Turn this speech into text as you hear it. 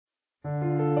Welcome,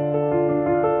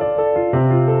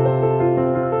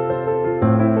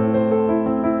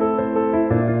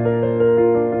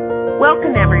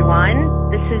 everyone.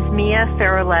 This is Mia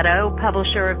Feroleto,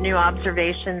 publisher of New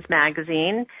Observations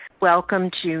magazine.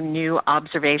 Welcome to New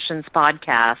Observations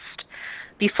podcast.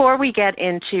 Before we get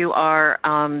into our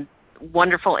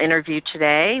wonderful interview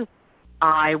today,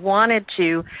 I wanted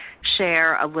to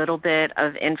share a little bit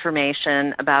of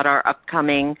information about our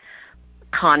upcoming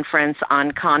conference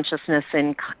on consciousness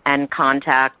and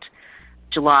contact,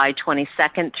 July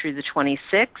 22nd through the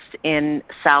 26th in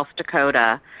South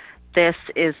Dakota. This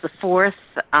is the fourth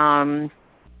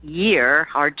year,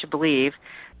 hard to believe,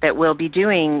 that we'll be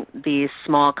doing these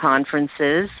small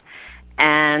conferences,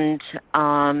 and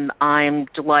I'm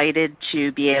delighted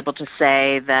to be able to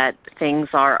say that things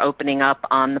are opening up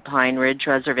on the Pine Ridge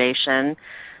Reservation.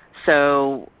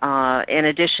 So in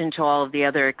addition to all of the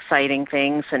other exciting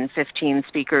things and 15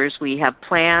 speakers we have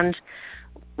planned,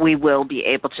 we will be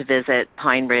able to visit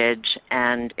Pine Ridge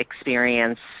and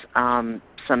experience some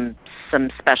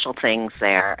special things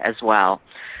there as well.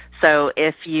 So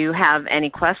if you have any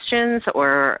questions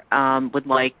or would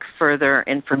like further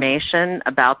information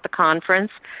about the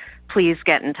conference, please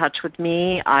get in touch with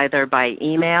me either by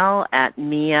email at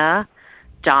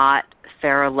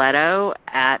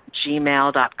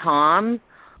mia.feroleto@gmail.com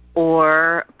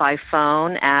or by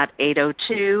phone at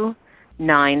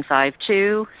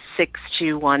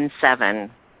 802-952-6217.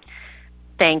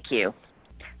 Thank you.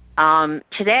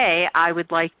 Today, I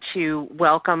would like to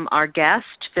welcome our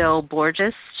guest, Phil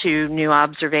Borges, to New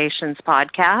Observations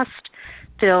podcast.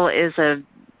 Phil is a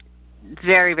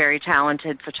very, very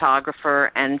talented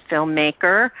photographer and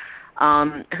filmmaker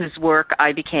whose work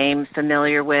I became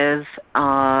familiar with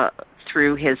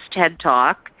through his TED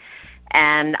Talk.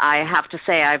 And I have to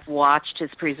say I've watched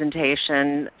his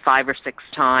presentation 5 or 6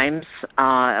 times.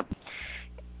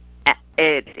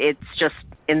 It's just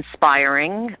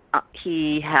inspiring.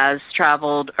 He has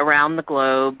traveled around the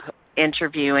globe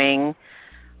interviewing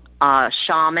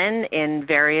shaman in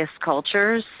various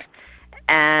cultures,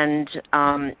 and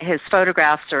his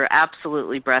photographs are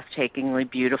absolutely breathtakingly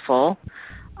beautiful.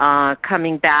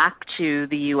 Coming back to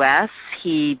the U.S.,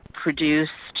 he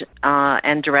produced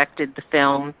and directed the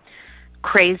film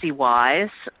Crazy Wise,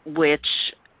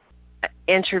 which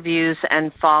interviews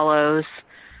and follows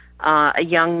a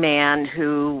young man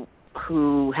who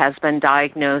has been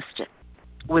diagnosed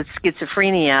with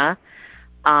schizophrenia,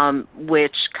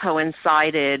 which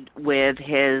coincided with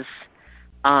his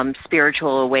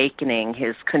spiritual awakening,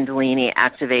 his Kundalini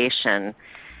activation.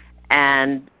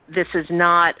 And this is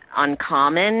not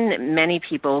uncommon. Many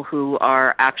people who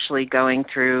are actually going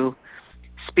through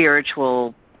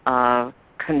spiritual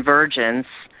convergence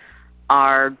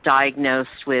are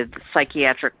diagnosed with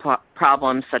psychiatric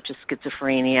problems such as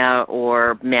schizophrenia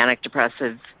or manic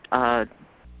depressive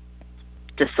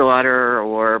disorder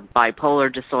or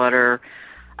bipolar disorder,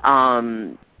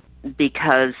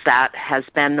 because that has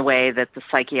been the way that the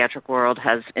psychiatric world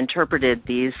has interpreted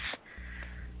these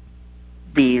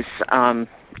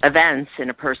events in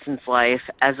a person's life,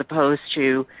 as opposed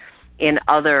to in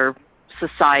other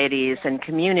societies and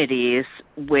communities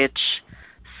which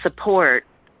support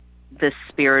this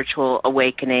spiritual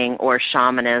awakening or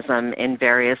shamanism in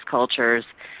various cultures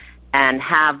and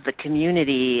have the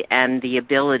community and the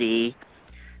ability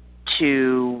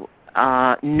to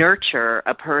nurture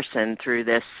a person through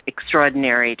this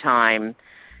extraordinary time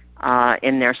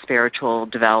in their spiritual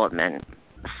development.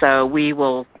 So we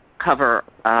will cover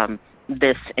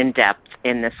this in depth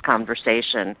in this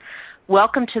conversation.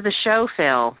 Welcome to the show,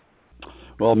 Phil.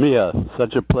 Well, Mia,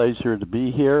 such a pleasure to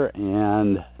be here,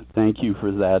 and thank you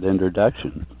for that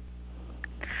introduction.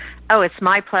 Oh, it's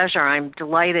my pleasure. I'm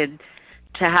delighted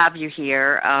to have you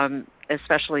here,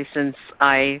 especially since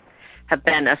I have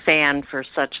been a fan for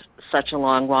such a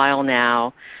long while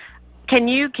now. Can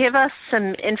you give us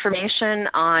some information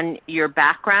on your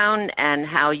background and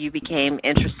how you became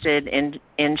interested in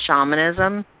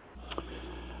shamanism?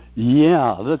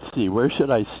 Yeah, let's see. Where should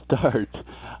I start?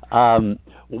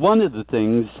 One of the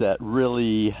things that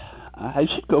really, I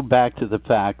should go back to the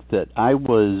fact that I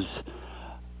was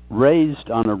raised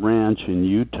on a ranch in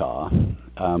Utah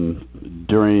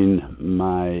during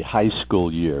my high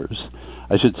school years.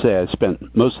 I should say I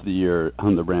spent most of the year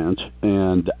on the ranch,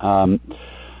 and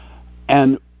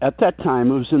at that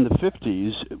time, it was in the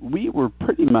 50s, we were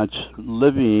pretty much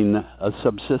living a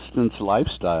subsistence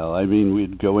lifestyle. I mean,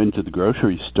 we'd go into the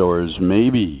grocery stores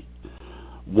maybe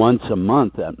once a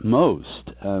month at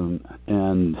most,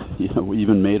 and we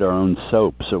even made our own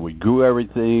soap. So we grew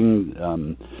everything.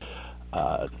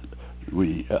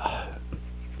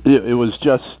 It was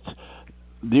just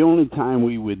the only time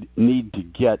we would need to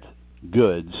get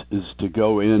goods is to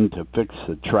go in to fix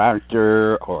a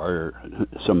tractor or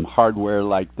some hardware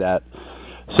like that.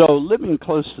 So living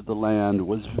close to the land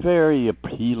was very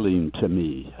appealing to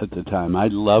me at the time. I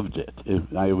loved it.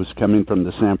 I was coming from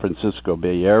the San Francisco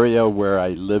Bay Area where I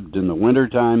lived in the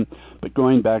wintertime, but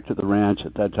going back to the ranch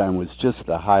at that time was just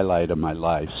the highlight of my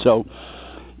life. So,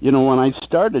 when I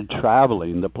started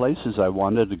traveling, the places I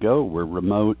wanted to go were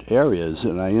remote areas,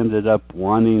 and I ended up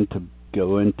wanting to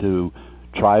go into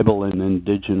tribal and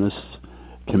indigenous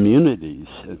communities,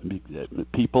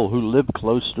 people who live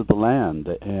close to the land,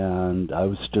 and I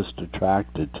was just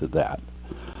attracted to that.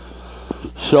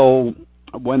 So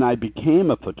when I became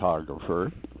a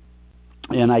photographer,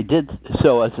 and I did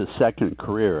so as a second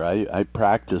career, I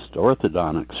practiced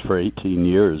orthodontics for 18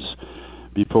 years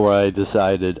before I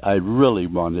decided I really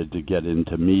wanted to get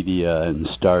into media and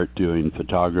start doing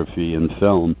photography and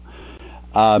film.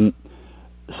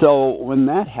 So when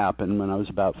that happened, when I was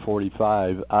about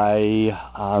 45,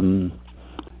 I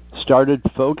started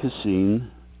focusing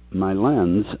my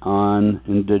lens on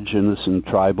indigenous and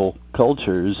tribal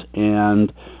cultures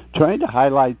and trying to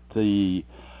highlight the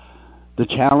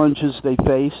challenges they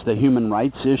face, the human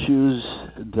rights issues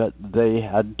that they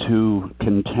had to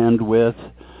contend with.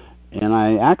 And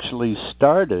I actually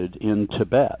started in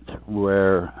Tibet,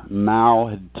 where Mao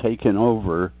had taken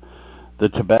over the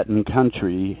Tibetan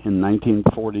country in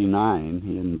 1949.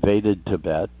 He invaded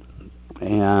Tibet,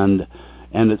 and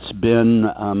it's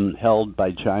been held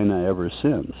by China ever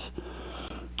since.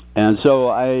 And so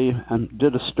I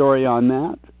did a story on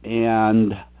that,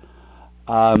 and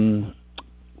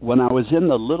when I was in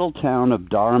the little town of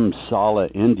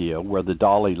Dharamsala, India, where the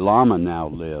Dalai Lama now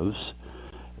lives,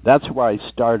 that's where I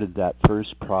started that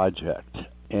first project.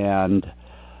 And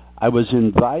I was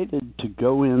invited to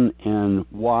go in and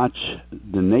watch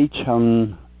the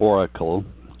Nechung Oracle,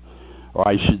 or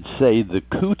I should say the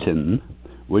Kutin,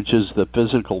 which is the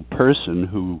physical person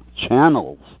who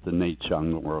channels the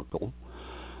Nechung Oracle.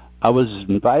 I was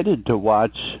invited to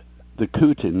watch the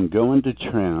Kutin go into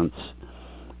trance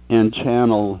and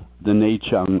channel the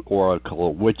Nechung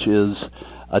Oracle, which is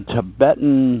a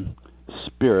Tibetan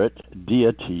spirit,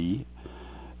 deity,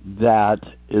 that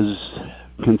is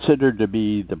considered to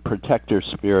be the protector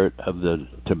spirit of the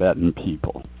Tibetan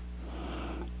people.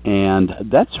 And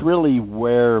that's really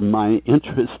where my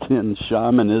interest in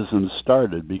shamanism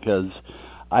started, because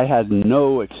I had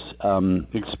no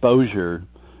exposure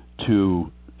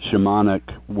to shamanic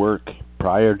work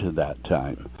prior to that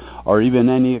time, or even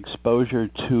any exposure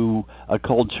to a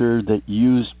culture that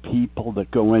used people that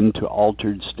go into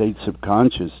altered states of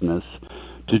consciousness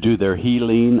to do their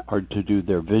healing or to do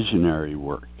their visionary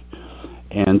work.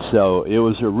 And so it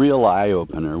was a real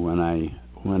eye-opener when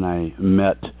I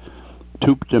met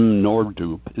Thupten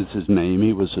Nordrup is his name.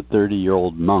 He was a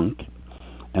 30-year-old monk,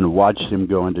 and watched him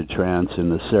go into trance in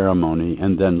the ceremony,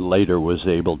 and then later was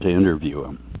able to interview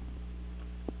him.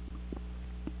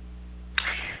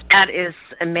 That is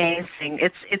amazing.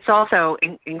 It's also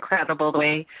incredible the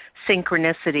way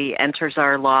synchronicity enters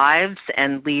our lives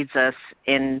and leads us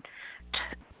in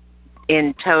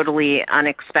totally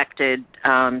unexpected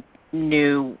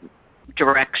new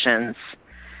directions,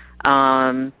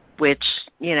 which,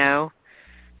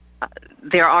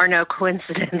 there are no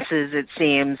coincidences, it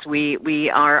seems. We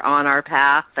are on our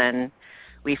path, and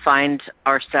we find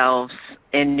ourselves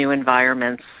in new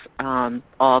environments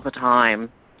all the time.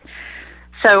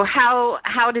 So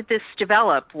how did this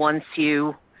develop once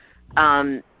you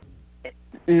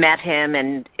met him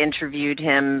and interviewed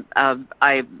him?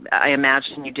 I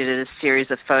imagine you did a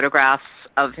series of photographs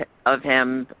of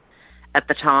him at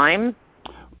the time.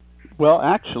 Well,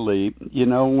 actually,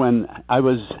 when I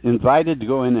was invited to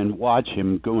go in and watch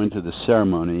him go into the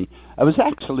ceremony, I was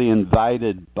actually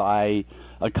invited by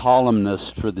a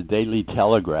columnist for the Daily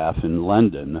Telegraph in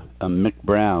London, Mick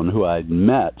Brown, who I'd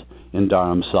met in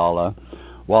Dharamsala,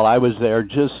 while I was there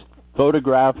just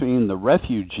photographing the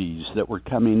refugees that were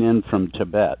coming in from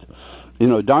Tibet.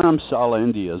 Dharamsala,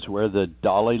 India, is where the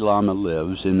Dalai Lama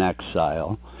lives in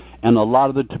exile, and a lot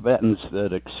of the Tibetans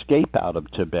that escape out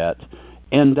of Tibet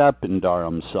end up in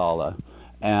Dharamsala.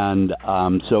 And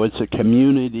so it's a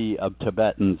community of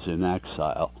Tibetans in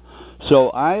exile.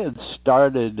 So I had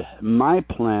started, my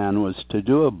plan was to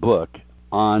do a book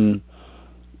on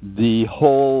the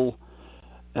whole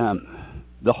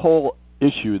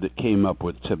issue that came up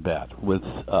with Tibet, with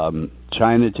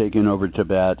China taking over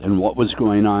Tibet and what was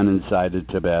going on inside of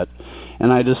Tibet.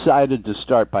 And I decided to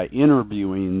start by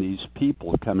interviewing these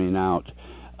people coming out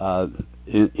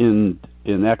in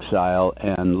exile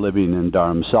and living in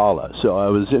Dharamsala. So I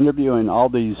was interviewing all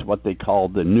these, what they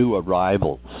called the new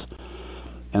arrivals.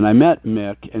 And I met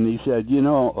Mick, and he said,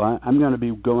 I'm going to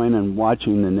be going and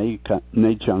watching the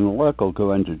Nechung Oracle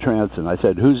go into trance. And I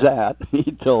said, who's that?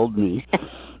 He told me.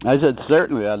 I said,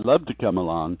 certainly, I'd love to come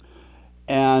along.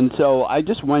 And so I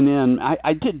just went in.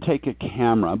 I did take a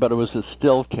camera, but it was a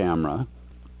still camera.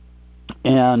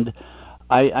 And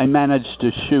I managed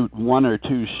to shoot one or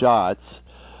two shots,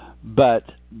 but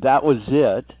that was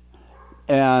it.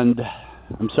 And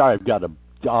I'm sorry, I've got a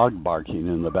dog barking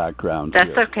in the background. That's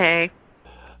here. Okay.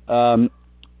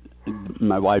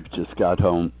 My wife just got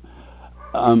home.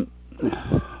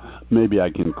 Maybe I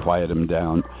can quiet him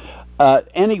down.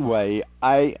 Anyway,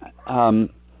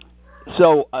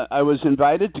 so I was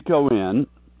invited to go in,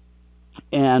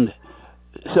 and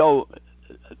so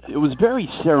it was very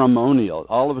ceremonial.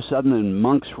 All of a sudden, the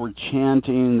monks were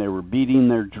chanting, they were beating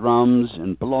their drums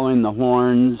and blowing the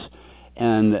horns,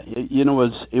 and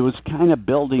it was kind of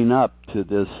building up to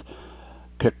this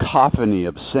cacophony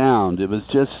of sound. It was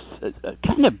just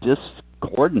kind of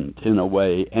discordant in a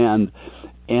way, and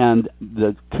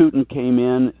the Kutin came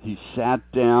in, he sat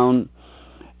down,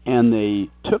 and they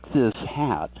took this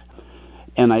hat,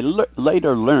 and I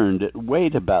later learned it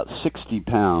weighed about 60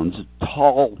 pounds,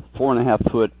 tall,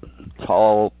 4.5 foot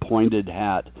tall, pointed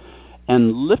hat,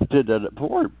 and lifted it,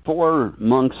 four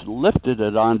monks lifted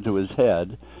it onto his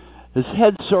head. His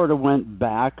head sort of went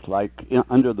back, like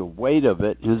under the weight of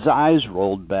it. His eyes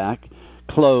rolled back,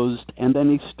 closed, and then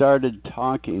he started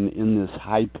talking in this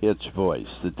high-pitched voice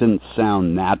that didn't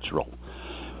sound natural.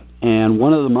 And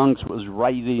one of the monks was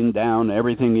writing down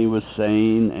everything he was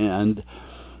saying, and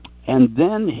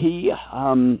then he,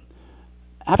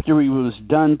 after he was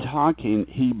done talking,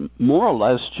 he more or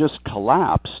less just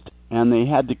collapsed, and they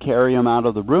had to carry him out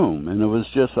of the room. And it was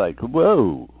just like,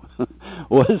 whoa,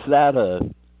 was that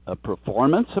a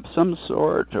performance of some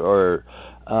sort, or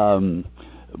I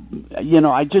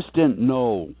just didn't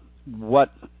know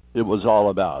what it was all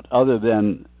about, other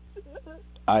than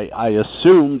I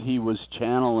assumed he was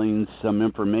channeling some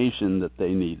information that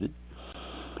they needed.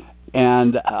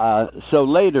 And so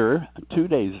later, 2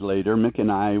 days later, Mick and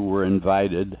I were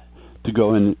invited to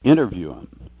go and interview him.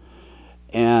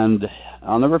 And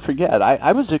I'll never forget,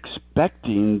 I was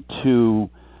expecting to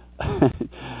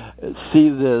see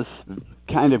this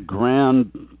kind of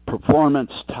grand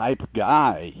performance type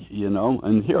guy,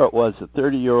 and here it was, a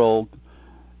 30-year-old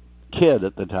kid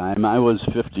at the time. I was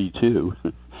 52,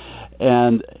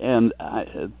 and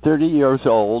 30 years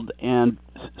old, and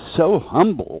so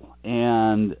humble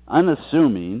and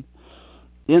unassuming,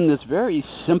 in this very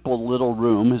simple little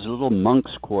room, his little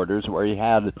monk's quarters, where he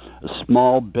had a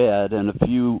small bed and a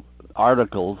few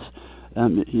articles, I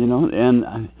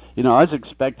was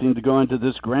expecting to go into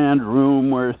this grand room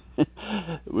where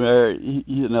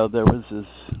there was this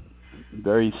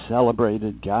very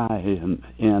celebrated guy,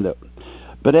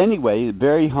 but anyway,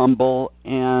 very humble,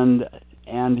 and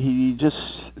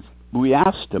we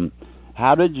asked him,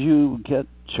 how did you get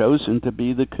chosen to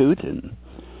be the Kutin?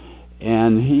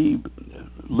 And he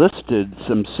listed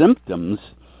some symptoms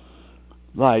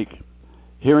like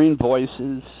hearing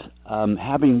voices,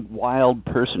 having wild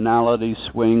personality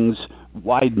swings,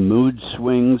 wide mood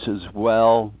swings as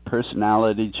well,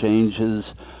 personality changes.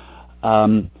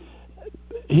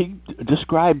 He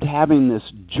described having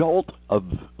this jolt of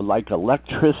like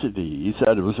electricity. He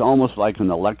said it was almost like an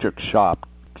electric shock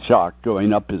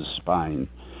going up his spine.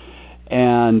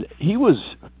 And he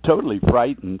was totally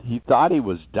frightened. He thought he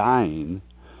was dying.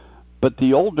 But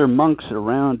the older monks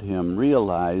around him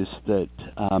realized that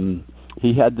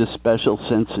he had this special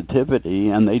sensitivity,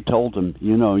 and they told him,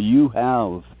 you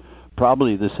have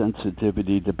probably the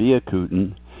sensitivity to be a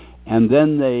Kutin. And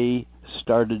then they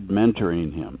started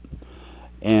mentoring him,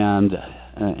 and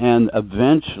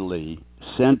eventually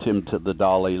sent him to the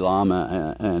Dalai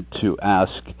Lama to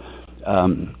ask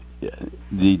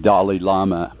the Dalai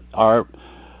Lama.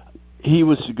 He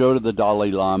was to go to the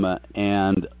Dalai Lama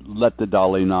and let the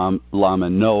Dalai Lama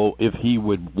know if he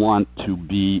would want to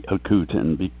be a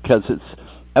Kutin, because it's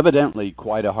evidently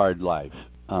quite a hard life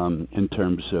in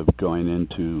terms of going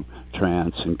into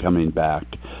trance and coming back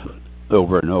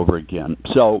over and over again.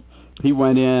 So he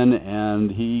went in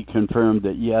and he confirmed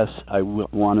that, yes, I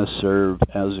want to serve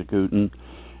as a Kutin.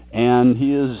 And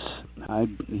he's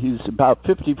about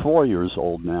 54 years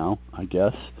old now, I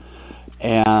guess.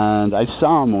 And I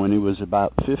saw him when he was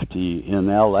about 50 in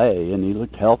L.A., and he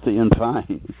looked healthy and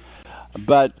fine.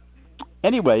 But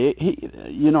anyway,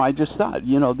 I just thought,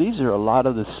 these are a lot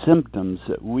of the symptoms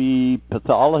that we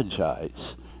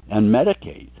pathologize and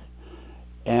medicate.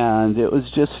 And it was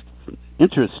just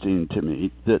interesting to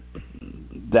me that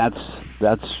that's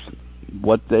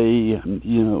what they,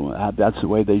 that's the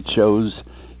way they chose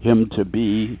him to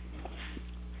be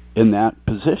in that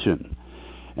position.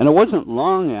 And it wasn't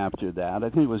long after that, I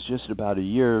think it was just about a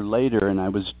year later, and I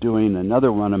was doing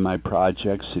another one of my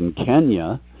projects in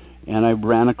Kenya, and I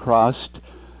ran across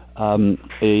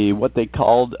what they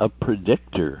called a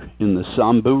predictor in the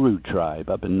Samburu tribe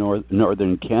up in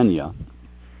northern Kenya,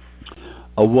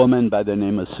 a woman by the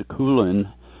name of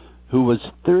Sekulin, who was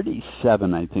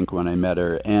 37, I think, when I met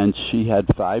her, and she had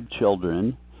 5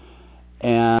 children,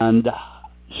 and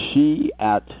she,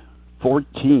 at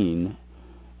 14,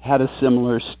 had a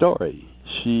similar story.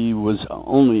 She was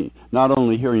not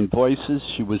only hearing voices,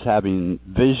 she was having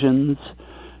visions,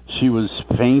 she was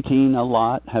fainting a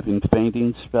lot, having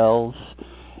fainting spells,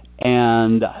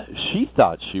 and she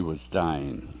thought she was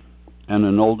dying. And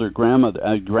an older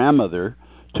grandmother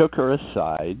took her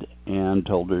aside and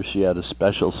told her she had a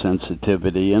special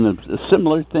sensitivity and a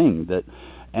similar thing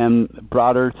and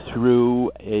brought her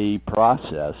through a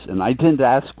process. And I didn't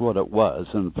ask what it was,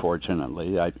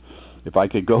 unfortunately. If I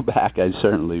could go back, I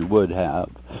certainly would have.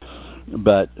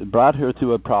 But brought her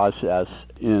through a process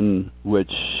in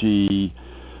which she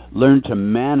learned to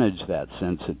manage that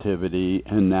sensitivity,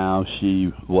 and now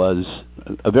she was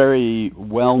a very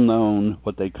well-known,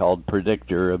 what they called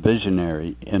predictor, a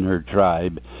visionary in her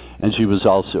tribe, and she was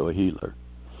also a healer.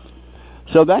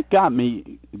 So that got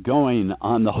me going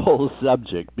on the whole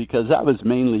subject, because I was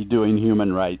mainly doing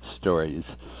human rights stories.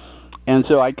 And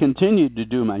so I continued to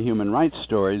do my human rights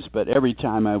stories, but every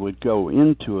time I would go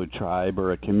into a tribe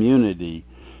or a community,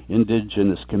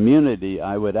 indigenous community,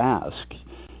 I would ask,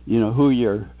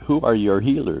 who are your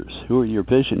healers? Who are your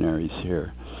visionaries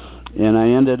here? And I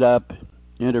ended up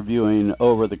interviewing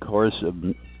over the course of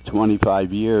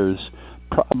 25 years,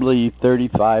 probably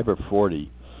 35 or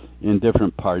 40 in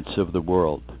different parts of the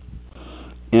world.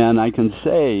 And I can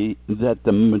say that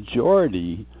the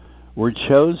majority were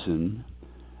chosen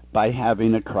by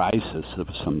having a crisis of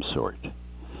some sort,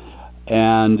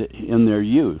 and in their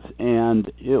youth.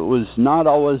 And it was not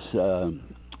always a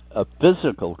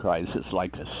physical crisis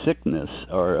like a sickness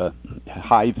or a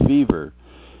high fever.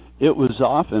 It was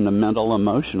often a mental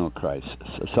emotional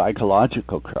crisis, a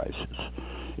psychological crisis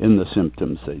in the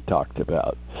symptoms they talked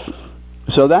about.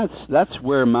 So that's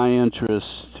where my interest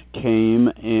came,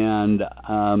 and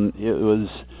it was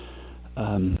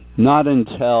not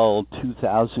until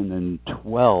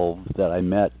 2012 that I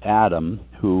met Adam,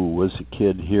 who was a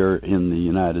kid here in the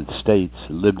United States,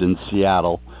 lived in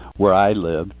Seattle, where I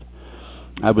lived.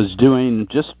 I was doing,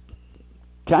 just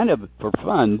kind of for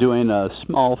fun, doing a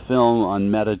small film on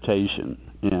meditation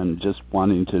and just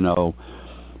wanting to know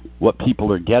what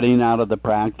people are getting out of the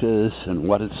practice and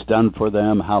what it's done for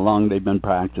them, how long they've been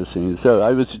practicing. So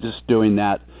I was just doing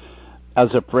that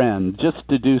as a friend, just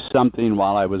to do something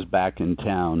while I was back in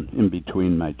town in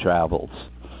between my travels.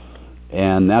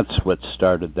 And that's what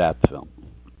started that film.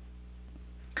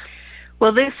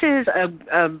 Well, this is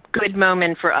a good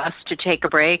moment for us to take a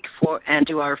break and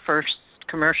do our first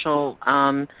commercial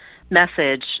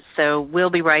message. So we'll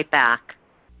be right back.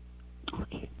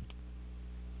 Okay.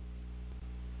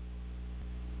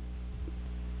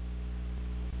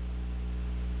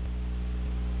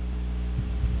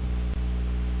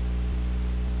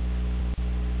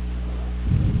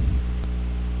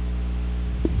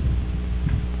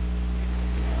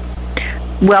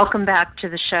 Welcome back to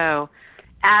the show.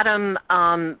 Adam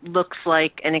looks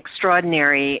like an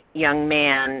extraordinary young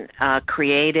man,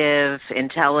 creative,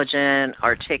 intelligent,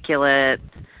 articulate,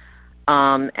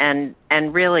 and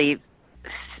really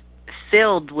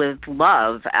filled with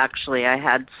love. Actually, I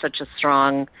had such a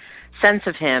strong sense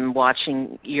of him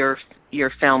watching your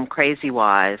film Crazy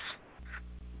Wise.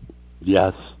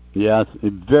 Yes,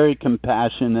 very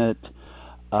compassionate,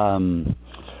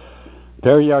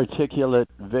 very articulate,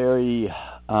 very.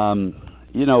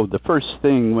 The first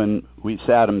thing when we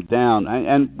sat him down,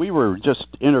 and we were just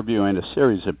interviewing a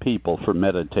series of people for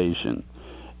meditation,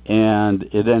 and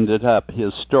it ended up,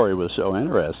 his story was so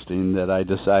interesting that I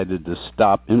decided to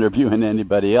stop interviewing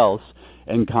anybody else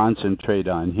and concentrate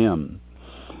on him.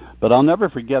 But I'll never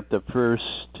forget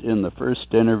in the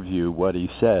first interview, what he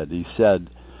said. He said,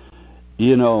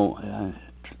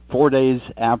 4 days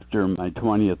after my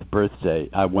 20th birthday,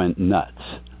 I went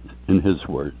nuts, in his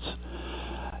words.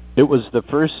 It was the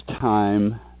first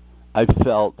time I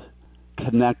felt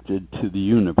connected to the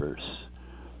universe,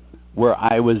 where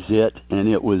I was it and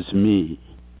it was me.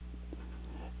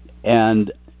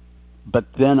 But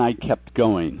then I kept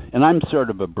going. And I'm sort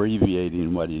of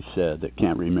abbreviating what he said. I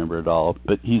can't remember it all.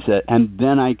 But he said, and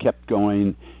then I kept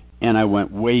going, and I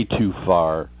went way too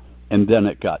far, and then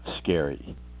it got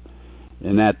scary.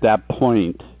 And at that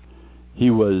point,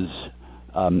 he was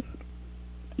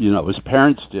his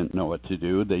parents didn't know what to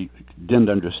do. They didn't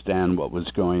understand what was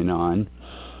going on.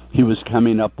 He was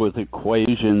coming up with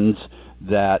equations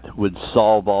that would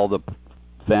solve all the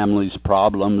family's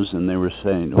problems, and they were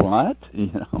saying, what?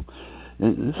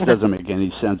 This doesn't make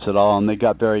any sense at all. And they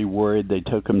got very worried. They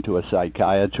took him to a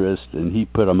psychiatrist, and he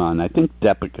put him on, I think,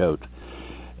 Depakote.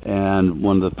 And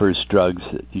one of the first drugs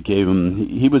that he gave him,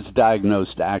 he was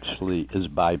diagnosed actually as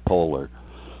bipolar,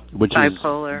 which is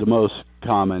the most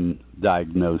common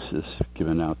diagnosis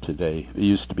given out today. It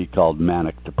used to be called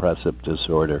manic depressive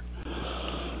disorder.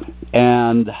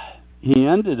 And he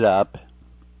ended up,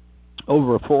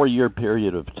 over a 4-year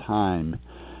period of time,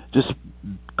 just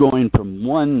going from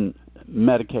one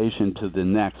medication to the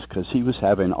next because he was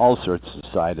having all sorts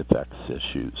of side effects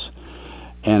issues.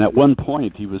 And at one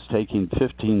point, he was taking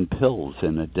 15 pills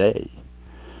in a day.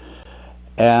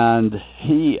 And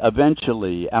he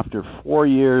eventually, after 4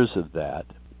 years of that,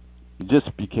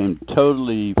 just became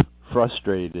totally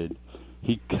frustrated.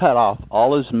 He cut off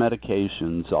all his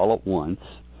medications all at once,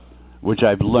 which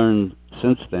I've learned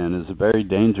since then is a very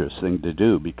dangerous thing to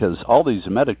do because all these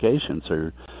medications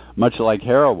are much like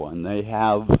heroin. They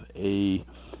have a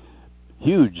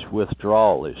huge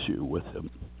withdrawal issue with them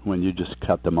when you just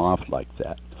cut them off like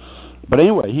that. But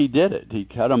anyway, he did it. He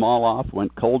cut them all off,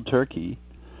 went cold turkey,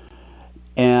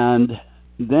 and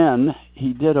then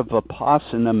he did a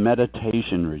Vipassana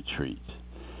meditation retreat.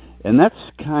 And that's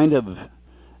kind of,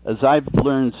 as I've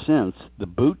learned since, the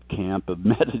boot camp of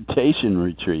meditation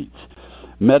retreats.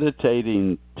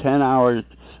 Meditating 10 hours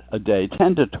a day,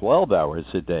 10 to 12 hours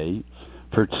a day,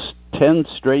 for 10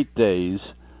 straight days,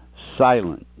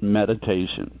 silent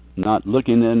meditation, not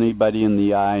looking at anybody in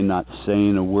the eye, not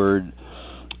saying a word.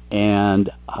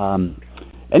 And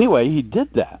anyway, he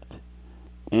did that,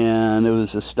 and it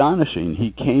was astonishing. He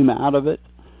came out of it.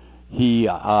 He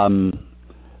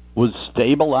was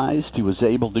stabilized. He was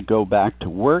able to go back to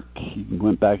work. He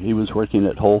went back. He was working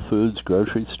at Whole Foods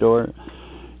grocery store.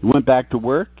 He went back to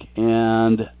work,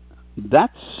 and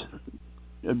that's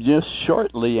just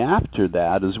shortly after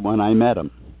that is when I met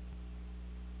him.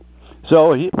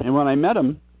 So and when I met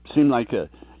him, seemed like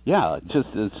just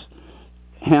this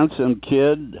handsome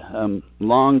kid,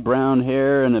 long brown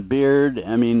hair and a beard.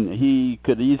 I mean, he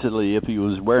could easily, if he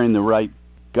was wearing the right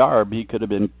garb, he could have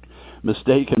been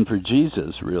mistaken for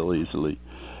Jesus real easily.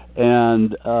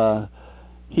 And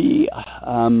he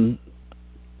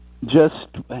just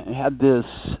had this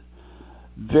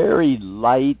very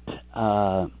light,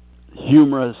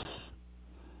 humorous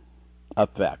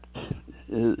effect.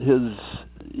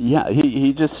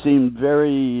 He just seemed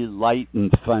very light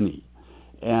and funny.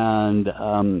 And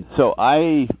so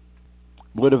I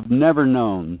would have never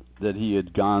known that he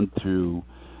had gone through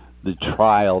the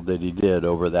trial that he did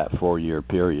over that 4-year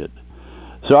period.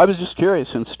 So I was just curious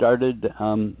and started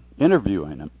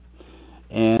interviewing him.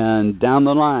 And down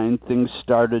the line, things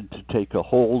started to take a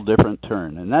whole different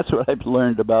turn. And that's what I've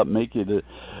learned about making a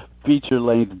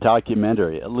feature-length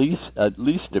documentary, at least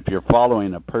if you're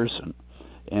following a person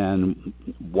and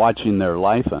watching their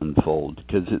life unfold,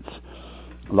 because it's,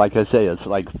 like I say, it's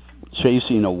like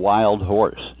chasing a wild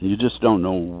horse. You just don't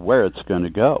know where it's going to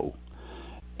go.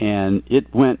 And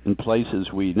it went in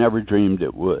places we never dreamed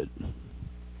it would.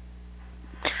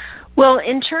 Well,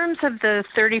 in terms of the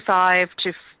 35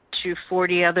 to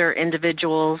 40 other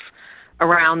individuals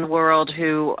around the world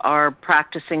who are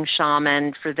practicing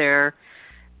shaman for their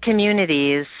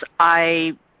communities,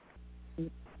 I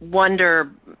wonder,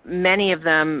 many of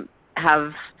them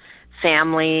have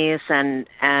families and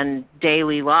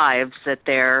daily lives that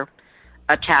they're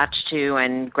attached to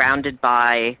and grounded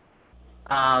by,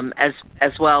 as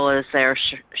well as their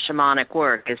shamanic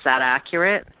work. Is that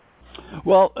accurate?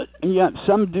 Well, yeah,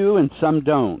 some do and some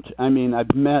don't. I mean,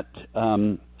 I've met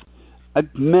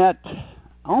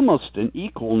almost an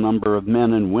equal number of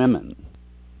men and women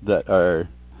that are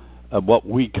what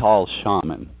we call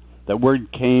shaman. The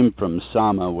word came from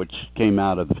Sama, which came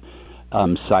out of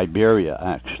Siberia,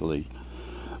 actually.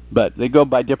 But they go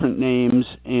by different names,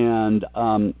 and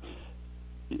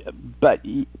but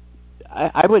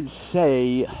I would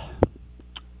say,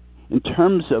 in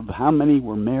terms of how many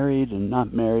were married and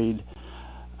not married,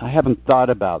 I haven't thought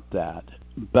about that.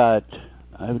 But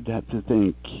I would have to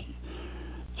think.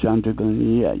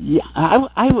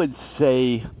 I would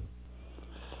say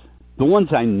the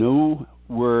ones I knew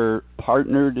were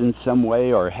partnered in some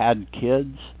way or had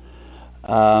kids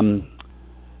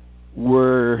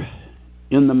were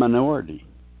in the minority,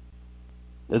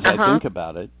 as I think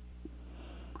about it.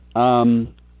 That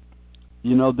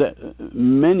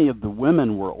many of the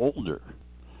women were older.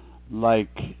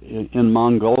 Like in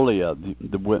Mongolia,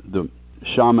 the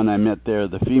shaman I met there,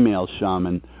 the female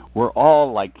shaman, were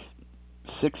all like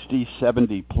 60,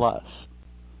 70 plus.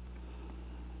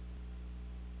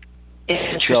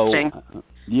 Interesting. So,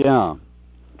 yeah.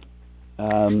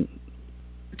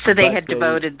 So they had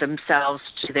devoted themselves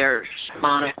to their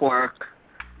shamanic work.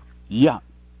 Yeah.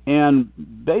 And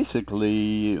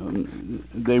basically,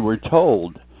 they were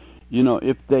told,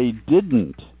 if they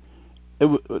didn't,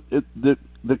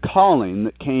 the calling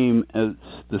that came as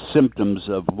the symptoms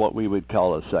of what we would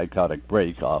call a psychotic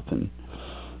break often,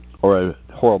 or a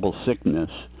horrible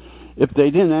sickness, if they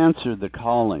didn't answer the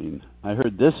calling, I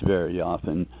heard this very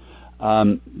often,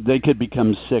 they could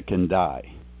become sick and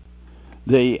die.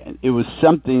 It was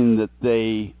something that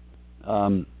they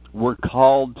were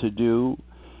called to do,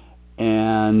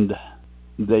 and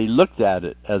they looked at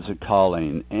it as a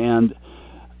calling, and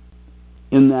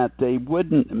in that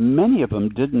many of them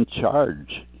didn't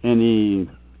charge any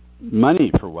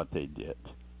money for what they did.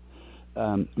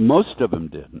 Most of them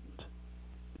didn't.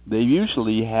 They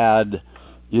usually had,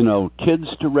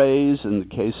 kids to raise in the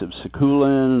case of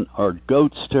Sakulin, or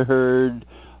goats to herd,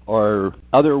 or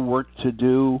other work to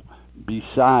do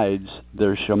besides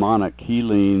their shamanic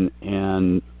healing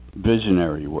and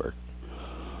visionary work.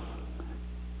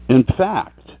 In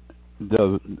fact,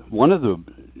 one of the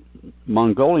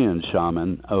Mongolian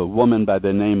shaman, a woman by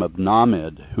the name of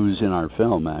Namid, who's in our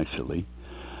film actually,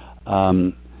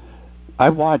 I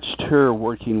watched her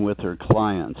working with her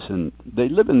clients, and they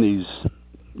live in these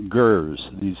gurs,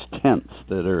 these tents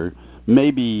that are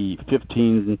maybe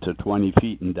 15 to 20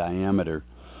 feet in diameter.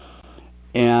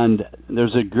 And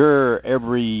there's a gur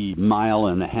every mile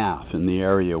and a half in the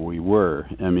area we were.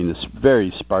 I mean, it's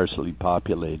very sparsely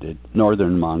populated,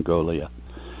 northern Mongolia.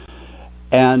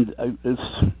 And a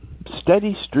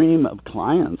steady stream of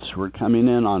clients were coming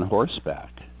in on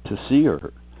horseback to see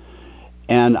her.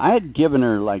 And I had given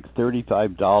her like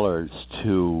 $35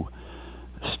 to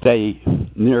stay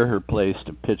near her place,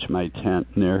 to pitch my tent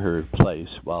near her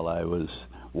place while I was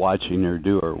watching her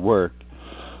do her work.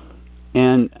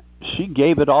 And she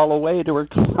gave it all away to her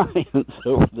clients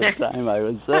over the time I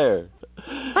was there.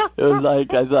 It was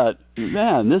like, I thought,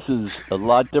 man, this is a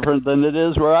lot different than it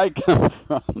is where I come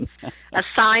from. A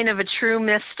sign of a true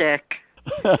mystic.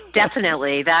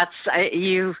 Definitely. That's,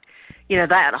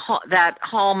 that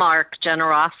hallmark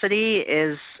generosity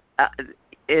is,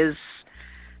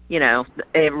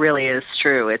 it really is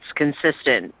true. It's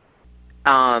consistent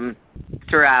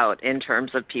throughout in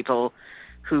terms of people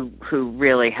who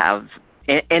really have,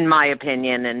 in my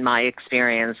opinion, in my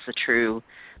experience, a true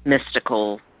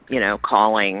mystical,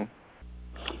 calling.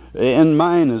 And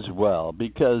mine as well,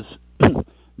 because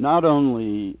not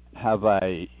only have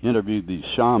I interviewed these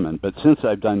shamans, but since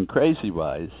I've done Crazy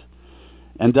Wise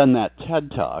and done that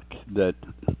TED Talk that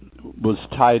was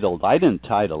titled, I didn't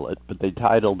title it, but they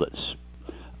titled it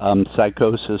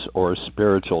Psychosis or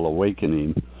Spiritual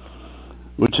Awakening,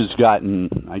 which has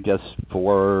gotten, I guess,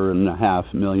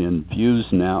 4.5 million views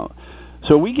now.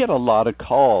 So we get a lot of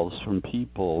calls from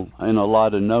people and a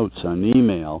lot of notes on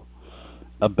email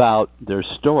about their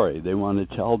story. They want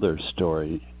to tell their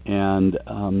story. And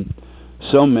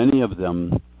so many of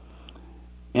them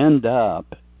end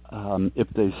up, if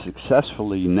they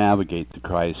successfully navigate the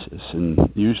crisis,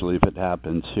 and usually if it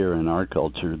happens here in our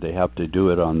culture, they have to do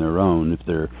it on their own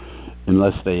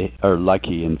unless they are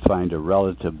lucky and find a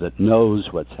relative that knows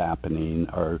what's happening,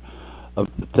 or a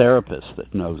therapist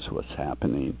that knows what's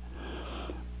happening.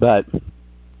 But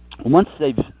once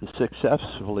they've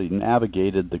successfully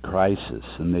navigated the crisis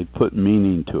and they've put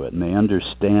meaning to it and they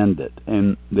understand it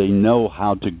and they know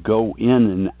how to go in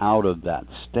and out of that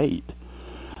state,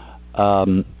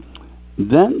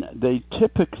 then they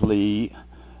typically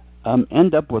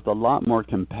end up with a lot more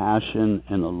compassion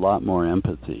and a lot more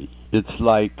empathy. It's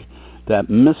like that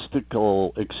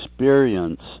mystical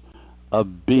experience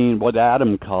of being what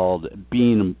Adam called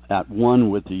being at one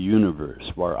with the universe,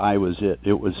 where I was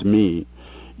it was me.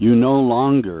 You no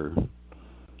longer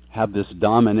have this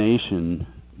domination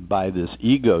by this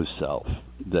ego self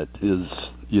that is,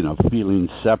 feeling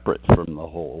separate from the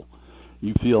whole.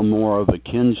 You feel more of a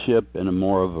kinship and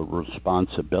more of a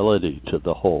responsibility to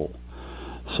the whole.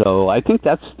 So I think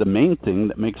that's the main thing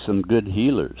that makes them good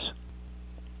healers.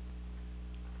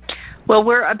 Well,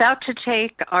 we're about to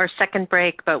take our second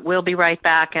break, but we'll be right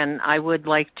back, and I would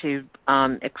like to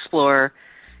explore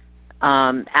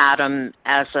Adam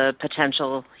as a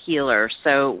potential healer.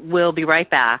 So we'll be right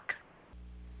back.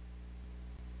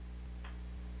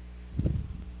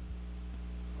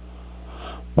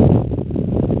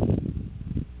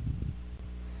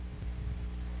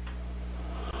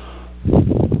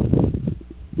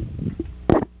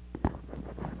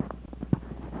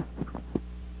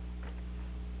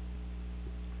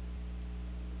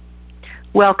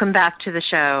 Welcome back to the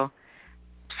show.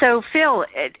 So, Phil,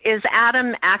 is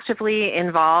Adam actively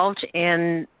involved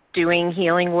in doing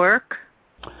healing work?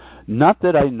 Not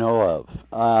that I know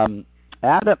of.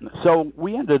 Adam. So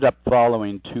we ended up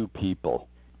following two people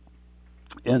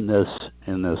in this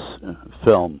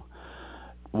film.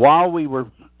 While we were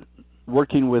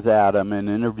working with Adam and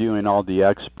interviewing all the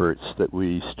experts that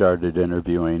we started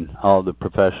interviewing, all the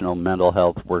professional mental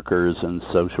health workers and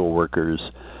social workers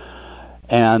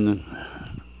and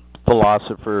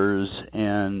philosophers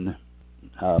and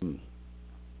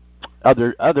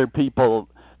other people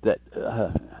that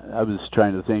I was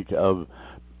trying to think of.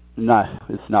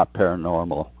 It's not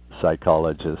paranormal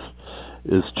psychologists.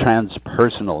 Is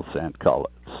transpersonal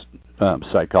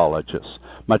psychologists,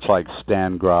 much like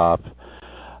Stan Groff.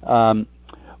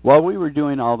 While we were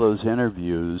doing all those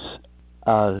interviews,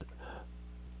 I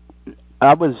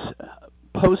was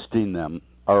posting them.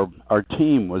 Our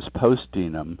team was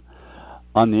posting them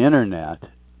on the internet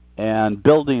and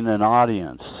building an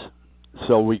audience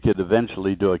so we could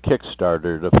eventually do a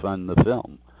Kickstarter to fund the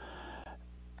film.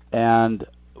 And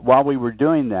while we were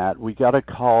doing that, we got a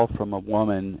call from a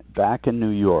woman back in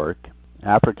New York,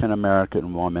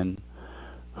 African-American woman,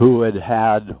 who had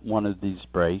had one of these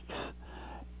breaks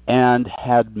and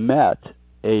had met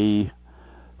a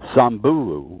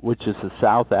Samburu, which is a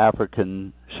South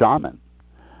African shaman,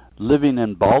 living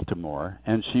in Baltimore,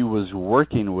 and she was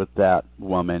working with that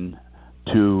woman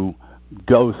to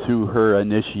go through her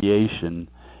initiation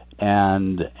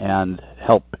and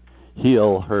help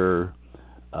heal her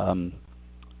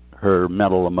her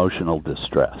mental emotional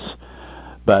distress.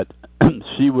 But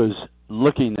she was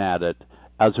looking at it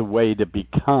as a way to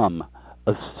become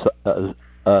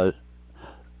a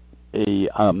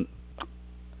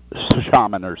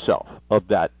shaman herself of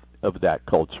that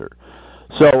culture.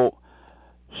 So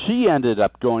she ended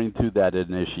up going through that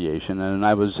initiation, and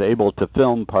I was able to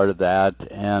film part of that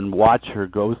and watch her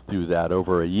go through that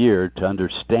over a year to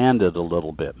understand it a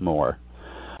little bit more.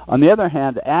 On the other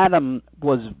hand, Adam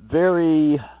was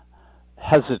very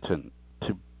hesitant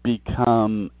to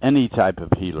become any type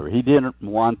of healer. He didn't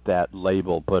want that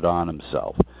label put on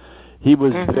himself. He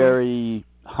was very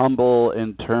humble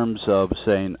in terms of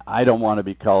saying, I don't want to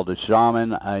be called a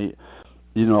shaman.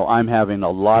 I'm having a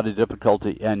lot of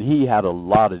difficulty, and he had a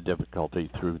lot of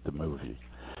difficulty through the movie.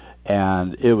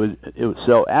 And it was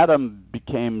so Adam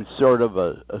became sort of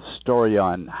a story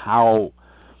on how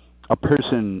a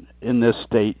person in this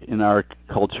state, in our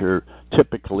culture,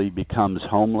 typically becomes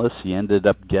homeless. He ended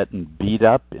up getting beat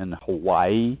up in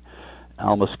Hawaii,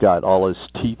 almost got all his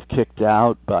teeth kicked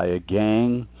out by a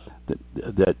gang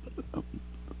that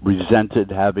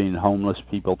resented having homeless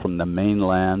people from the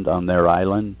mainland on their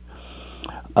island.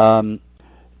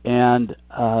 And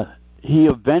he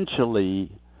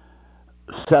eventually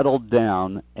settled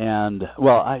down, and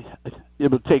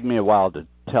it would take me a while to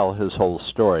tell his whole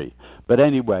story. But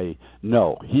anyway,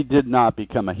 no, he did not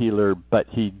become a healer, but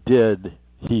he did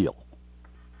heal.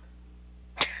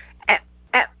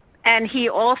 And he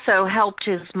also helped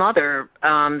his mother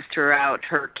throughout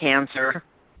her cancer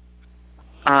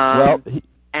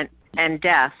and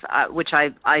death, which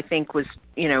I think was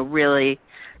really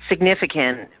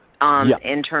significant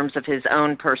in terms of his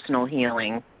own personal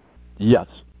healing. Yes,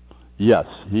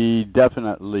 he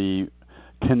definitely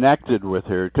connected with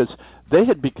her because they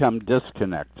had become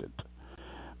disconnected.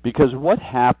 Because what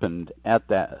happened at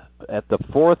the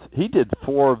fourth, he did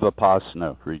 4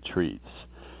 Vipassana retreats,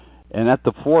 and at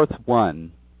the 4th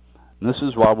one, and this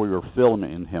is while we were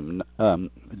filming him,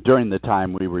 during the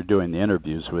time we were doing the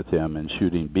interviews with him and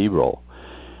shooting B-roll,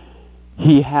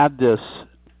 he had this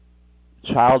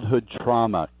childhood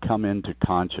trauma come into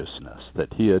consciousness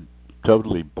that he had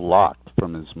totally blocked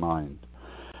from his mind.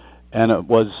 And it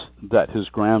was that his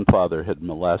grandfather had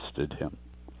molested him.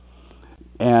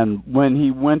 And when he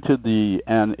went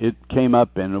and it came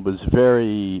up and it was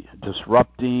very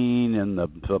disrupting in the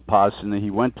Vipassana, he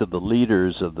went to the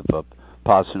leaders of the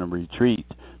Vipassana retreat,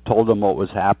 told them what was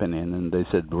happening, and they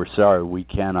said, we're sorry, we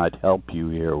cannot help you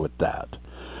here with that.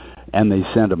 And they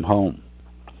sent him home.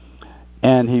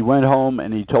 And he went home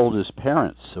and he told his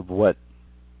parents of what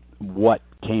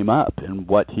came up and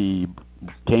what he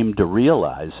came to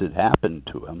realize had happened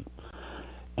to him.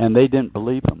 And they didn't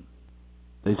believe him.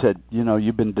 They said,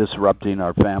 you've been disrupting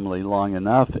our family long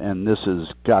enough, and this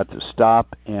has got to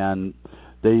stop. And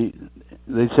they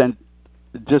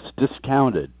just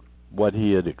discounted what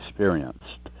he had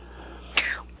experienced.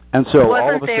 And so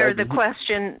wasn't there the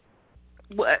question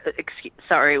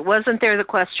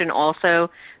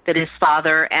also that his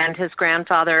father and his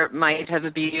grandfather might have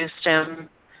abused him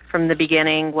from the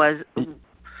beginning? Wasn't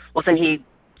he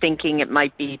thinking it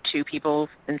might be two people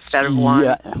instead of one?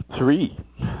 Yeah, three.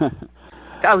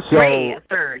 Oh, three, a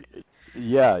third.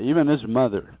 Yeah, even his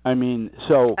mother. I mean,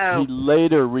 so he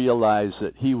later realized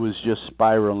that he was just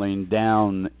spiraling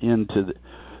down into the.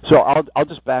 So I'll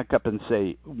just back up and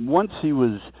say, once he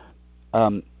was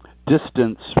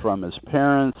distanced from his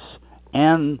parents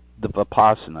and the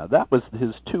Vipassana, that was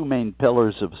his two main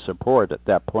pillars of support at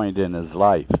that point in his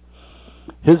life.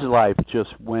 His life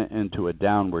just went into a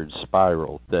downward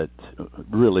spiral that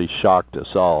really shocked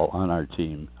us all on our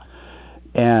team.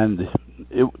 And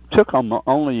it took him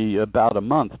only about a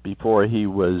month before he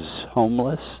was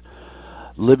homeless,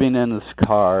 living in his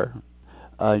car.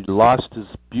 He lost his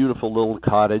beautiful little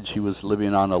cottage. He was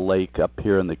living on a lake up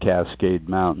here in the Cascade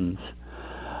Mountains.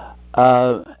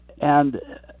 And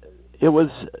it was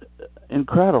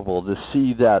incredible to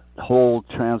see that whole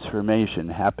transformation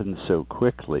happen so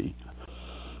quickly.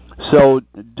 So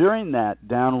during that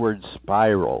downward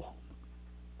spiral,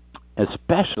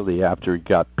 especially after he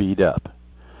got beat up,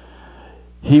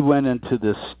 he went into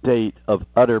this state of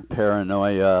utter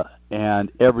paranoia,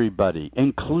 and everybody,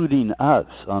 including us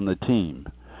on the team,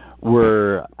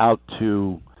 were out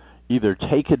to either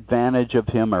take advantage of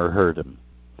him or hurt him.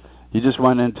 He just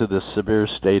went into this severe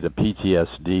state of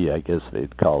PTSD, I guess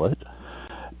they'd call it.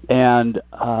 And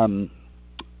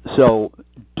so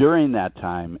during that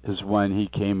time is when he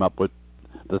came up with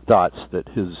the thoughts that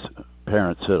his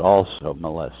parents had also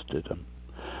molested him.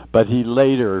 But he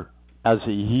later, as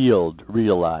he healed,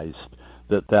 realized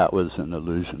that that was an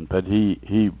illusion. But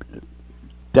he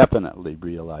definitely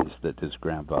realized that his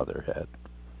grandfather had.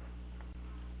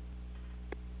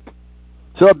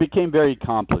 So it became very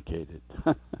complicated.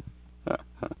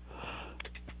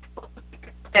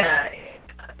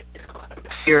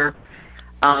 If you're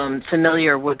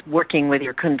familiar with working with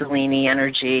your Kundalini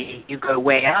energy, you go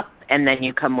way up and then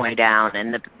you come way down,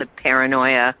 and the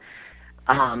paranoia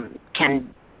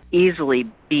can easily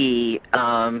be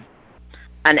an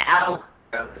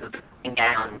outgrowth of going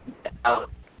down without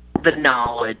the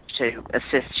knowledge to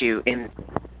assist you in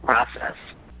the process.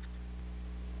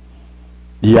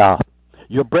 Yeah,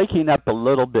 you're breaking up a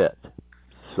little bit.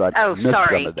 So I missed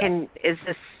sorry. Some of that.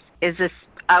 Is this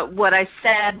what I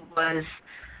said was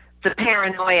the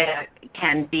paranoia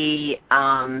can be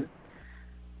a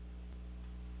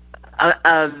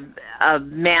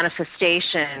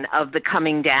manifestation of the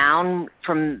coming down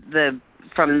from the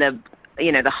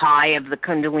the high of the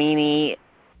Kundalini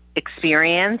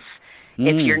experience.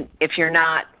 If you're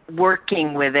not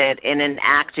working with it in an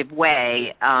active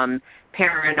way,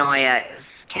 paranoia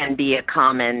can be a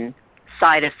common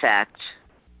side effect.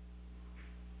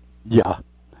 Yeah.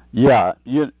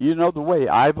 You know, the way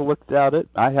I've looked at it,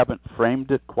 I haven't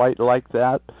framed it quite like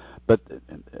that, but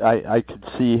I could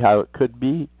see how it could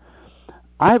be.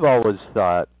 I've always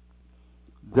thought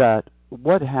that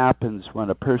what happens when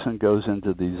a person goes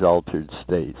into these altered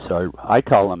states, or I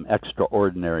call them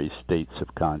extraordinary states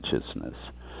of consciousness,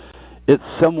 it's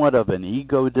somewhat of an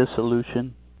ego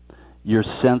dissolution. Your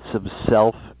sense of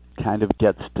self kind of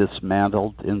gets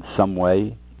dismantled in some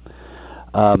way.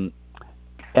 And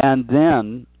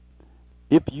then,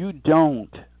 if you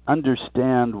don't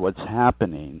understand what's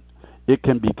happening, it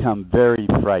can become very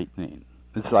frightening.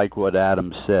 It's like what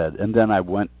Adam said, and then I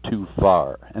went too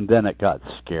far, and then it got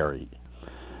scary.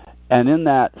 And in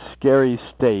that scary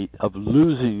state of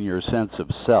losing your sense of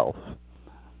self,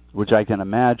 which I can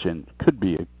imagine could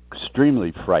be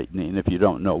extremely frightening if you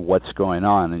don't know what's going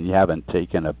on and you haven't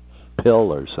taken a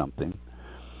pill or something.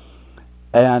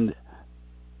 And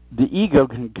the ego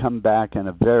can come back in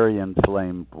a very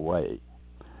inflamed way,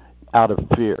 out of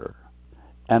fear.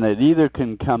 And it either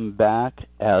can come back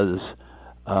as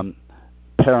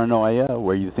paranoia,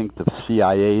 where you think the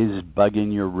CIA is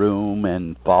bugging your room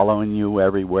and following you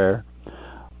everywhere,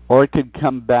 or it could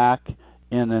come back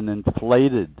in an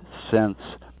inflated sense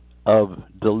of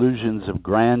delusions of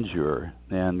grandeur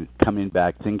and coming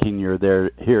back thinking you're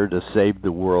here to save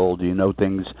the world, you know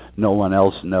things no one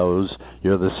else knows,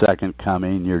 you're the second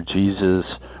coming, you're Jesus,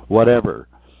 whatever.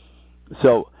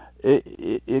 So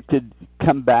it could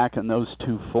come back in those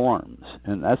two forms,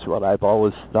 and that's what I've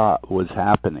always thought was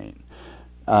happening.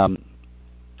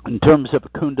 In terms of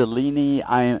Kundalini,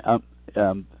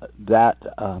 that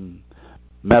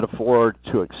metaphor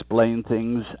to explain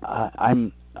things,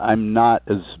 I'm not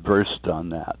as versed on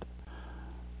that.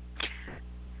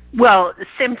 Well,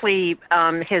 simply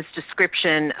his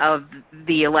description of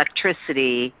the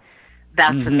electricity,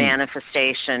 that's a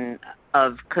manifestation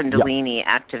of Kundalini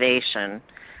activation.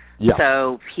 Yeah.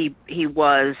 So he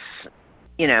was,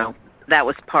 that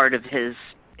was part of his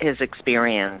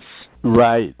experience.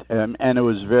 Right, and it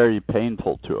was very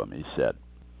painful to him, he said.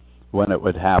 when it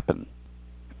would happen.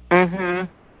 Mhm.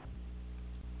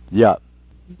 Yeah.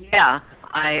 Yeah.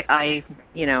 I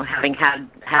having had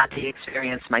the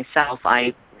experience myself,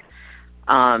 I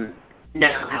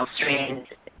know how strange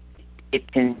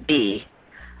it can be.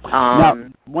 Now,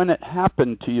 when it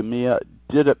happened to you, Mia,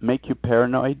 did it make you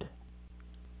paranoid?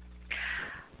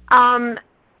 Not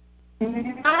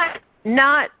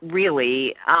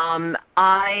really.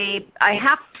 I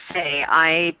have to say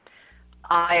I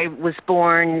was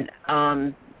born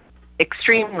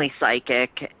extremely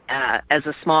psychic. As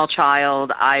a small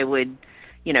child, I would,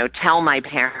 tell my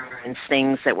parents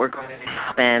things that were going to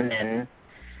happen, and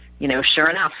sure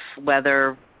enough,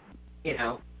 whether it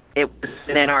was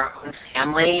within our own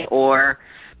family or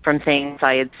from things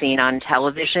I had seen on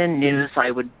television, news.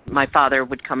 My father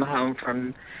would come home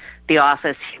from the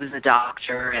office. He was a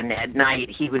doctor, and at night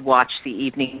he would watch the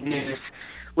evening news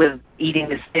with eating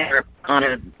his dinner on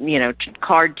a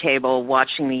card table,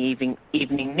 watching the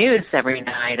evening news every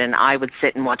night, and I would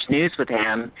sit and watch news with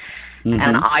him,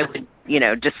 and I would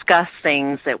discuss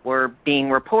things that were being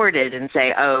reported and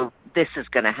say, oh, this is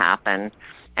going to happen.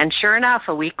 And sure enough,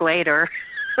 a week later,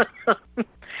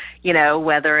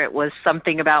 whether it was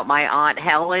something about my Aunt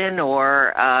Helen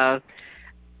or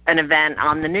an event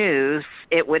on the news,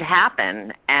 it would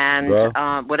happen. And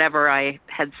whatever I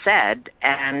had said.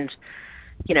 And,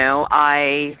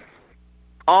 I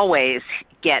always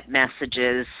get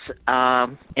messages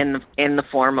in the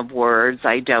form of words.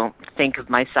 I don't think of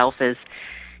myself as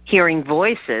hearing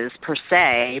voices per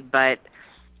se, but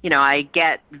I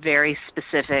get very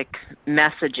specific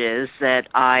messages that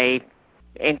I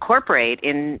incorporate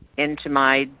into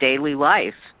my daily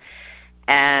life,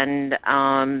 and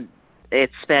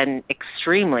it's been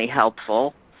extremely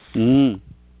helpful.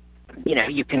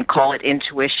 You can call it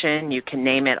intuition, you can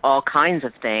name it all kinds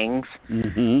of things,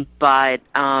 but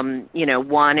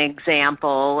one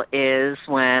example is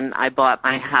when I bought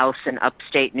my house in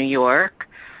upstate New York.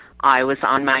 I was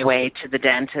on my way to the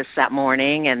dentist that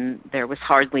morning, and there was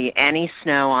hardly any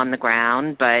snow on the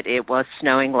ground, but it was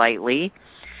snowing lightly.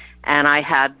 And I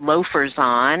had loafers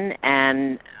on,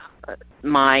 and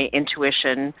my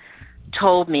intuition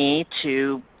told me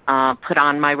to put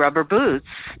on my rubber boots.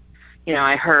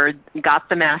 I got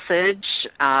the message,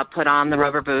 put on the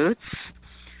rubber boots,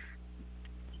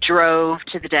 drove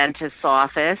to the dentist's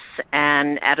office,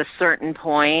 and at a certain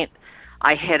point,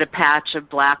 I hit a patch of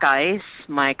black ice.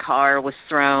 My car was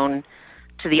thrown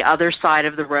to the other side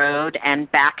of the road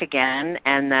and back again,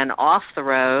 and then off the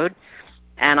road.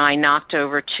 And I knocked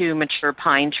over 2 mature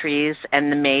pine trees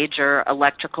and the major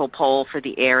electrical pole for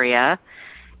the area.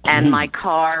 And my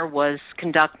car was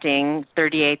conducting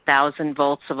 38,000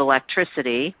 volts of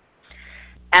electricity.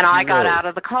 And I got out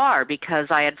of the car because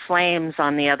I had flames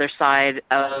on the other side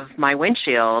of my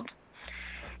windshield.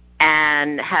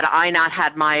 And had I not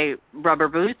had my rubber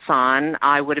boots on,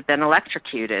 I would have been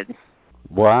electrocuted.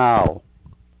 Wow.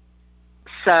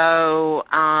 So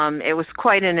it was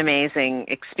quite an amazing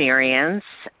experience.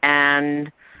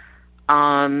 And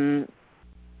from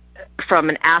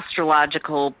an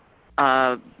astrological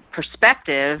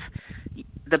perspective,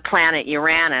 the planet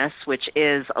Uranus, which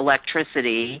is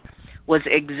electricity, was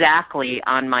exactly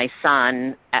on my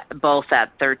sun, both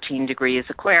at 13 degrees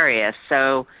Aquarius.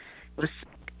 So it was,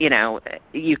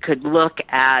 you could look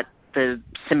at the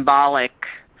symbolic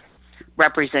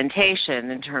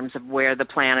representation in terms of where the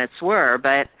planets were,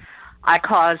 but I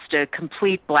caused a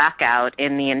complete blackout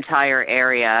in the entire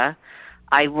area.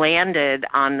 I landed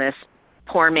on this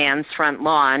poor man's front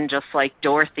lawn, just like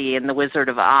Dorothy in The Wizard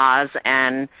of Oz,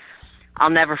 and I'll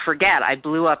never forget, I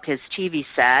blew up his TV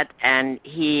set, and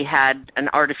he had an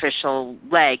artificial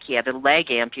leg. He had a leg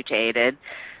amputated.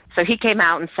 So he came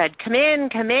out and said, come in,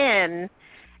 come in.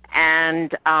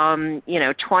 And,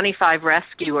 25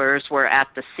 rescuers were at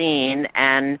the scene,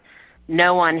 and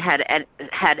no one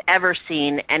had ever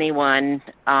seen anyone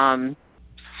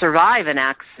survive an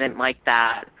accident like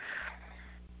that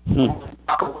the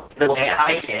way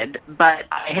I did. But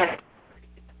I had,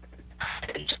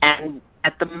 and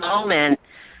at the moment,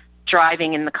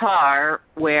 driving in the car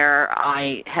where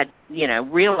I had,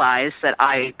 realized that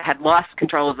I had lost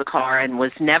control of the car and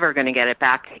was never going to get it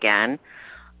back again,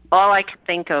 all I could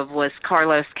think of was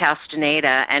Carlos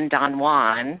Castaneda and Don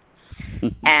Juan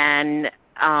and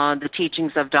the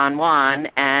teachings of Don Juan,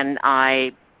 and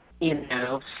I,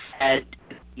 said,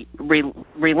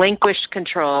 relinquish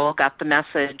control, got the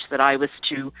message that I was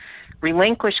to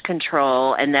relinquish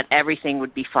control and that everything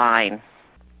would be fine.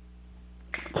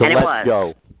 And it was.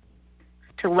 Go.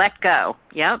 To let go,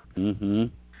 yep.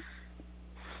 It's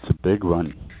a big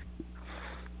one.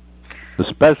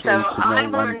 Especially to know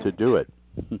when to do it.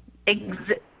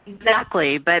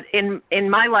 Exactly. But in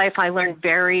my life, I learned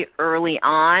very early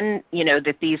on,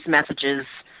 that these messages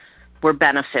were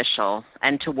beneficial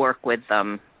and to work with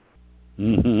them.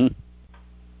 Mm-hmm.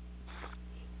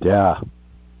 Yeah.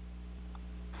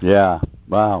 Yeah.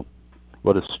 Wow.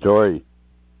 What a story.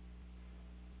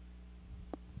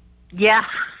 Yeah.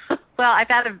 Well, I've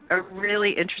had a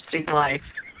really interesting life.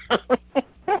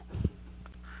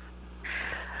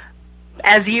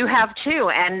 As you have too,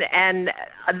 and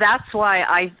that's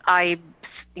why I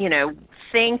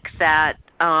think that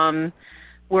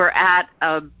we're at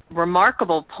a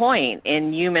remarkable point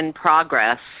in human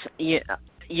progress,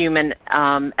 human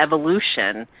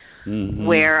evolution, Mm-hmm.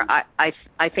 where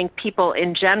I think people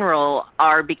in general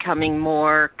are becoming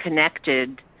more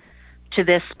connected to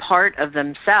this part of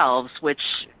themselves, which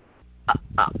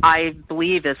I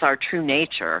believe is our true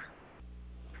nature.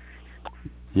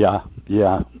 Yeah,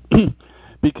 yeah.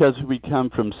 Because we come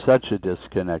from such a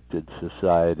disconnected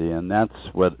society, and that's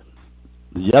what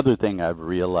the other thing I've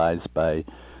realized by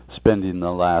spending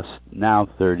the last now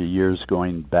 30 years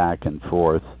going back and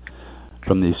forth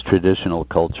from these traditional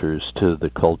cultures to the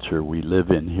culture we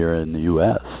live in here in the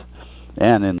U.S.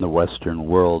 and in the Western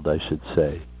world, I should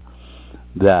say,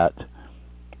 that,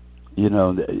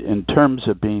 in terms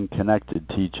of being connected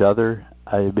to each other,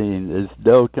 I mean, there's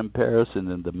no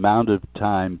comparison in the amount of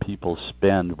time people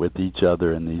spend with each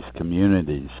other in these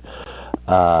communities.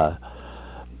 Hours.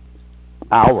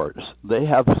 They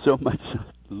have so much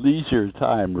leisure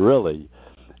time, really.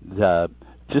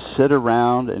 Just sit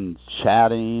around and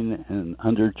chatting and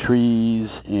under trees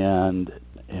and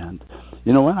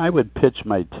when I would pitch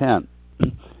my tent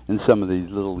in some of these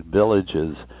little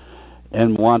villages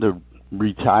and want to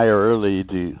retire early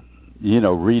to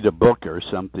read a book or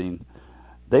something,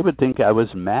 they would think I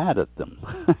was mad at them.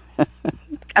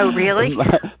 Oh, really?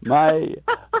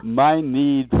 my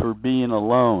need for being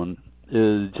alone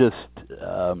is just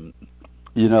an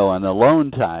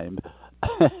alone time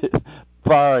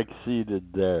far exceeded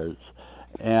theirs.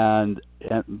 And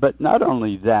but not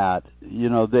only that,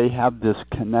 they have this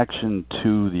connection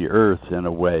to the earth in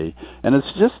a way, and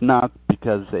it's just not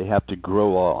because they have to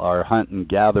grow or hunt and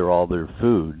gather all their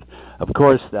food. Of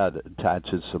course, that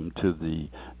attaches them to the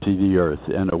earth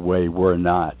in a way we're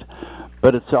not.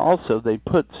 But it's also they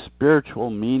put spiritual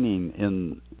meaning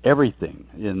in everything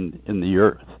in the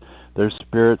earth. They're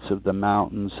spirits of the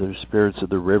mountains, they're spirits of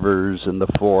the rivers and the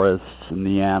forests and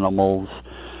the animals.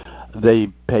 They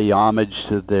pay homage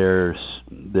to their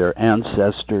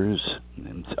ancestors,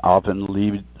 and often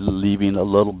leaving a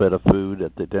little bit of food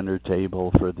at the dinner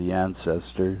table for the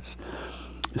ancestors.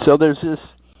 So there's this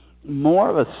more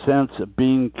of a sense of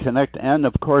being connected, and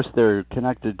of course they're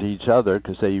connected to each other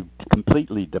because they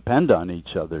completely depend on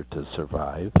each other to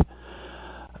survive.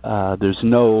 There's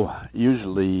no,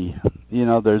 usually,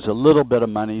 there's a little bit of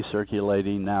money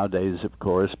circulating nowadays, of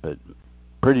course, but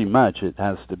pretty much it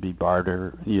has to be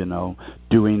barter,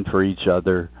 doing for each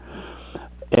other.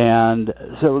 And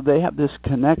so they have this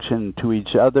connection to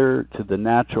each other, to the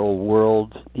natural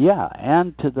world,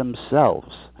 and to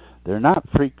themselves. They're not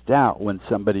freaked out when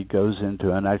somebody goes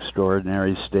into an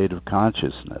extraordinary state of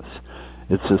consciousness.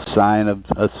 It's a sign of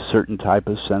a certain type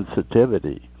of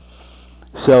sensitivity.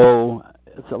 So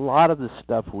it's a lot of the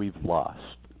stuff we've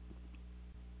lost.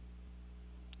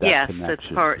 Yes,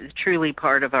 connection. it's truly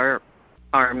part of our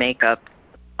makeup,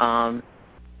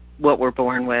 what we're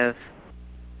born with.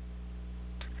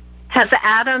 Has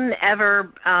Adam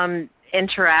ever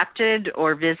interacted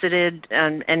or visited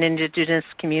an indigenous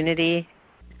community?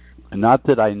 Not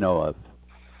that I know of.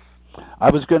 I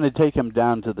was going to take him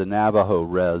down to the Navajo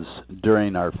res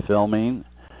during our filming,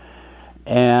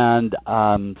 and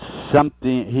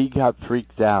he got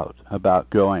freaked out about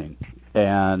going,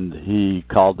 and he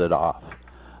called it off.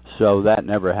 So that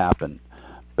never happened.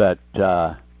 But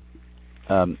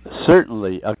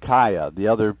certainly Akaya, the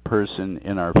other person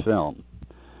in our film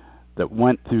that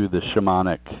went through the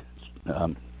shamanic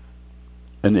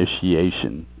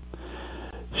initiation,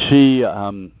 she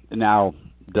now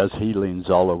does healings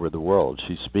all over the world.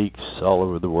 She speaks all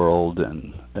over the world,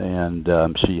 and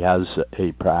she has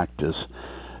a practice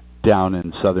down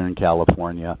in Southern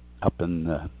California, up in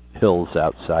the hills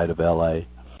outside of LA.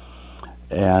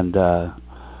 And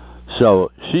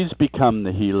so she's become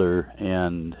the healer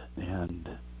and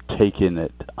taken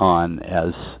it on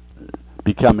as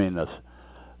becoming a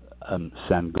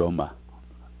Sangoma,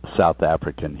 South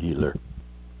African healer.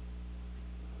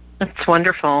 That's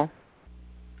wonderful.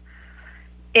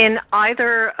 In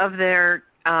either of their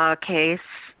cases,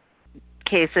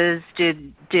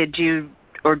 did you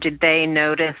or did they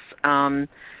notice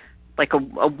like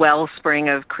a wellspring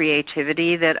of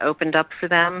creativity that opened up for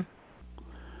them?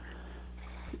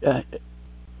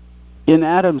 in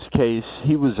Adam's case,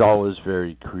 he was always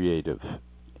very creative,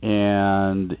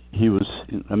 and he was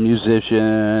a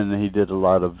musician. He did a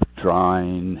lot of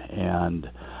drawing, and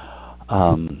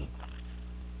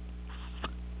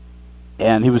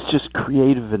he was just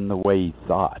creative in the way he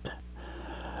thought.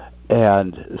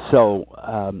 And so,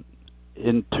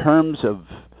 in terms of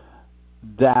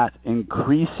that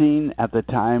increasing at the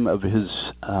time of his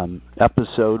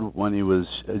episode when he was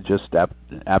just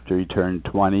after he turned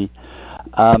 20,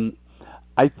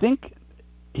 I think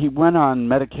he went on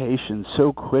medication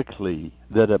so quickly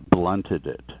that it blunted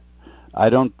it. I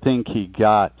don't think he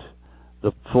got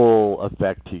the full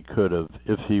effect he could have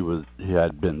if he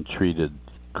had been treated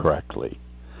correctly.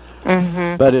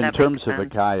 Mm-hmm. But in terms of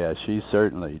Akaya, she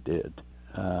certainly did.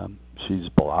 She's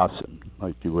blossomed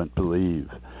like you wouldn't believe.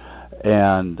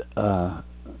 And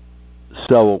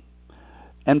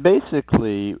and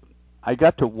basically, I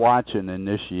got to watch an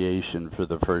initiation for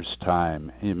the first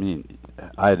time. I mean,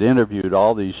 I'd interviewed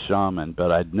all these shaman,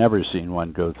 but I'd never seen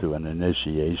one go through an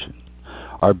initiation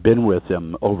or been with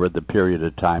them over the period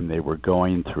of time they were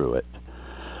going through it.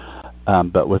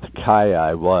 But with Kaya,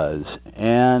 I was.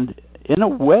 And in a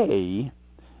way,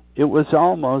 it was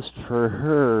almost for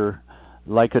her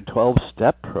like a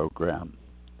 12-step program.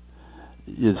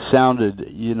 It sounded,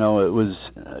 it was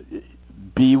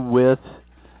be with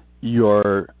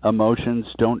your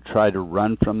emotions. Don't try to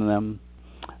run from them.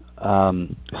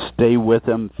 Stay with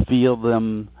them. Feel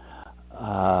them.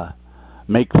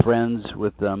 Make friends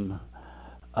with them.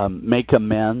 Make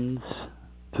amends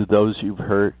to those you've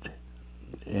hurt.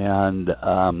 And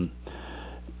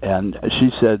she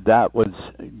said that was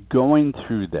going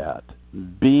through that,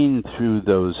 being through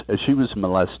those. She was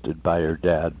molested by her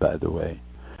dad, by the way.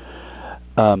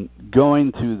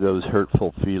 Going through those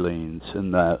hurtful feelings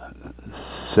and that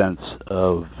sense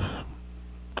of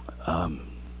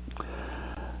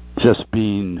just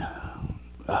being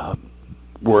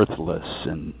worthless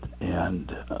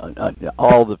and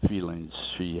all the feelings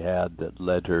she had that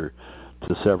led her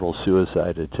to several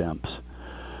suicide attempts.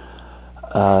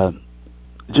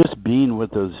 Just being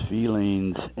with those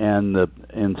feelings, and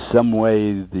in some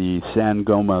way the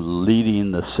Sangoma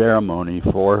leading the ceremony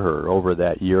for her over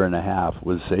that year and a half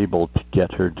was able to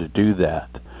get her to do that.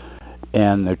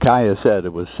 And Akaya said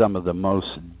it was some of the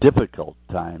most difficult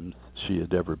times she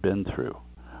had ever been through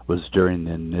was during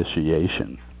the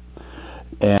initiation.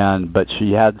 But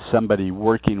she had somebody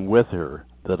working with her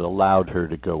that allowed her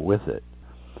to go with it.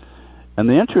 And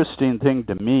the interesting thing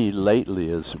to me lately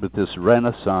is with this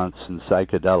renaissance in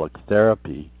psychedelic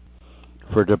therapy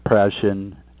for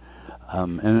depression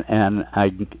and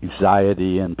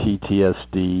anxiety and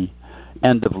PTSD,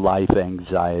 end-of-life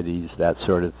anxieties, that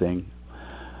sort of thing,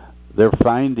 they're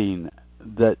finding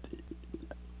that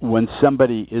when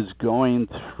somebody is going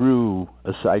through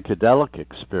a psychedelic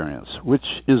experience,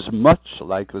 which is much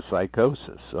like a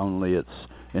psychosis, only it's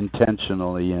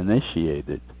intentionally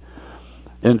initiated.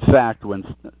 In fact,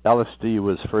 when LSD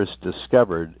was first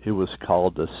discovered, it was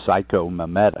called a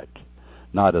psychomimetic,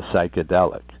 not a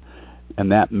psychedelic.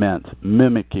 And that meant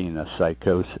mimicking a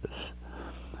psychosis.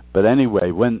 But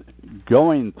anyway, when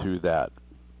going through that,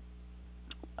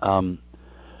 all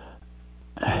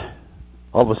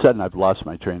of a sudden I've lost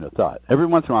my train of thought. Every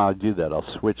once in a while I do that.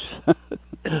 I'll switch.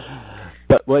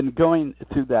 But when going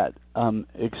through that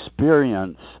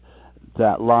experience,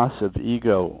 that loss of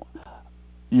ego,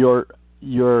 you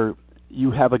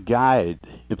have a guide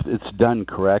if it's done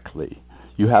correctly.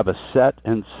 You have a set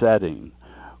and setting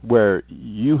where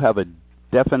you have a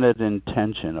definite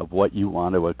intention of what you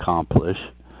want to accomplish.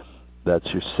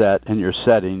 That's your set and your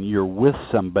setting. You're with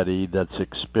somebody that's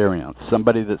experienced,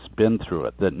 somebody that's been through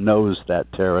it, that knows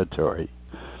that territory.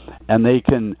 And they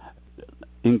can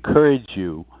encourage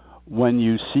you when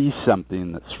you see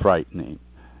something that's frightening.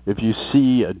 If you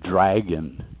see a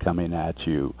dragon coming at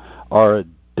you or a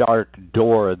dark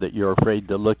door that you're afraid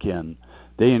to look in,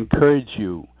 they encourage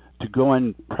you to go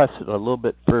and press it a little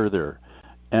bit further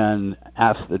and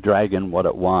ask the dragon what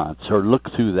it wants, or look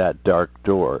through that dark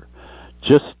door,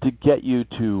 just to get you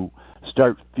to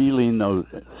start feeling those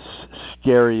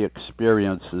scary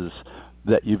experiences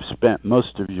that you've spent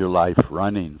most of your life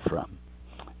running from.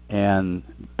 And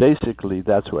basically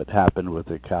that's what happened with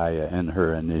Akaya in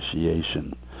her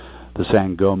initiation. The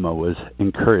Sangoma was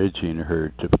encouraging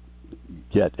her to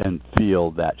get and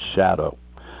feel that shadow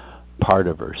part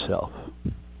of herself.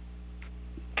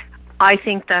 I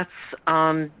think that's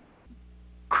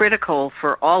critical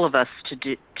for all of us to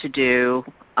do,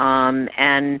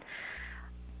 and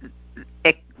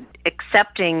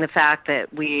accepting the fact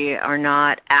that we are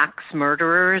not axe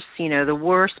murderers. The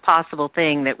worst possible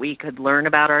thing that we could learn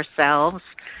about ourselves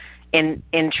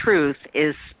in truth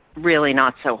is really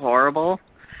not so horrible.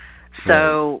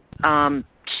 So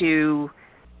to,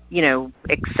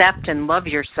 accept and love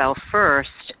yourself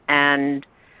first and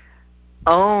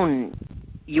own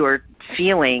your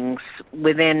feelings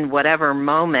within whatever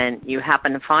moment you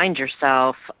happen to find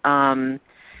yourself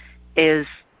is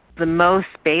the most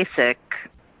basic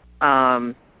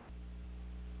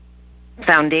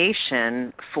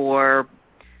foundation for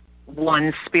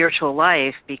one's spiritual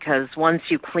life, because once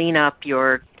you clean up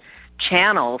your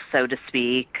channel, so to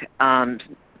speak,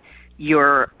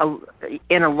 you're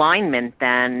in alignment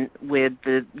then with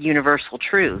the universal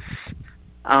truths.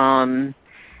 And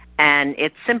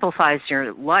it simplifies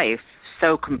your life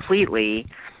so completely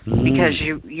because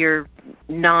you're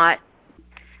not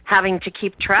having to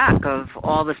keep track of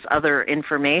all this other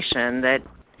information that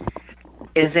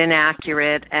is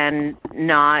inaccurate and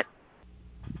not,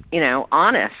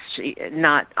 honest,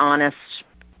 not honest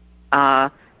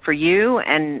for you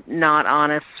and not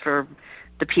honest for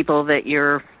the people that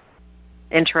you're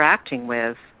interacting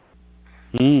with.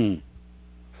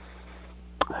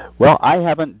 Well, I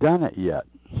haven't done it yet.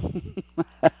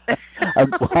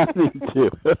 I'm planning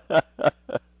to.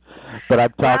 But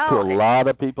I've talked to a lot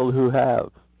of people who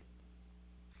have.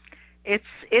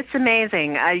 It's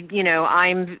amazing.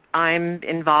 I'm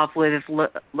involved with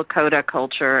Lakota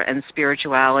culture and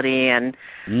spirituality, and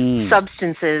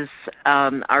substances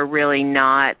are really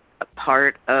not a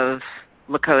part of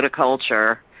Lakota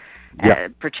culture.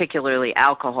 Yep. Particularly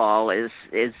alcohol is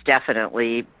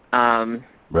definitely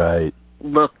right.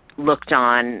 looked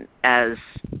on as,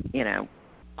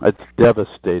 It's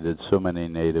devastated so many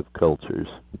native cultures.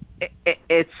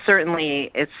 It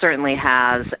certainly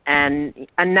has, and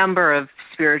a number of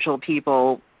spiritual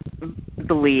people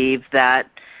believe that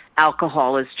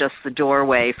alcohol is just the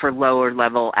doorway for lower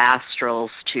level astrals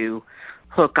to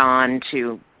hook on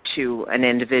to an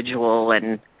individual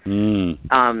and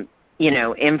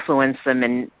influence them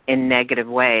in negative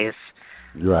ways.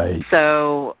 Right.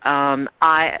 So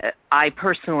I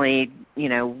personally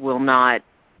will not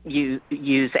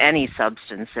use any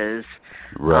substances,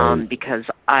 because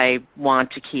I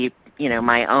want to keep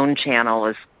my own channel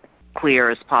as clear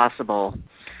as possible.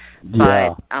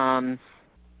 Yeah. But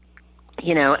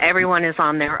everyone is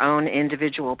on their own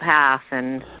individual path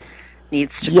and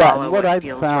needs to follow what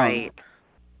feels right.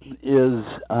 Is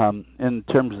in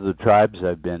terms of the tribes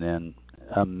I've been in,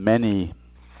 many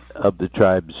of the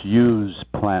tribes use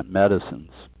plant medicines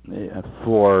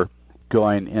for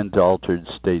going into altered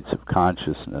states of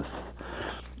consciousness.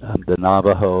 The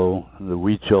Navajo, the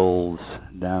Huichols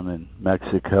down in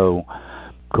Mexico,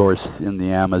 of course in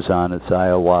the Amazon it's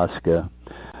ayahuasca.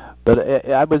 But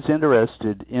I was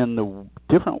interested in the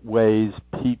different ways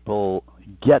people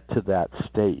get to that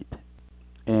state.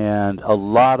 And a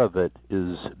lot of it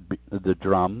is the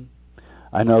drum.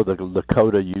 I know the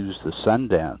Lakota use the sun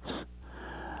dance,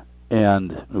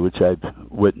 and which I've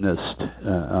witnessed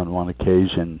on one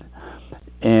occasion.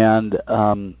 And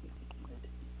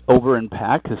over in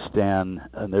Pakistan,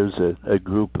 there's a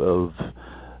group of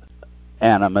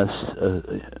animists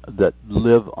that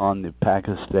live on the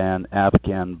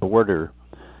Pakistan-Afghan border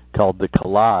called the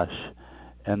Kalash.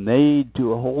 And they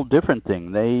do a whole different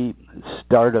thing. They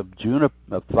start a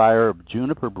fire of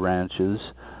juniper branches,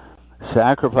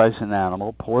 sacrifice an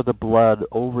animal, pour the blood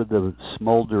over the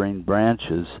smoldering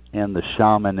branches, and the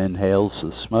shaman inhales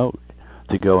the smoke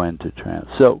to go into trance.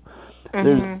 So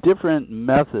there's different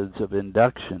methods of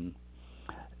induction,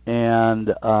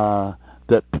 and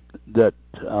that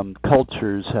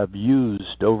cultures have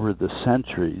used over the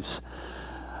centuries.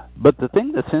 But the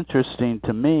thing that's interesting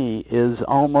to me is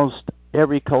almost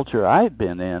every culture I've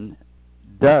been in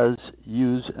does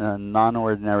use a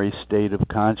non-ordinary state of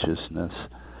consciousness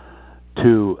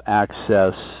to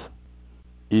access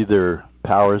either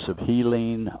powers of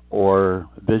healing or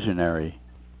visionary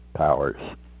powers.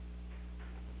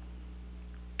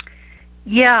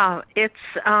 Yeah, it's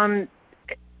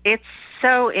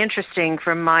so interesting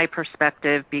from my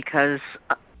perspective because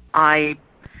I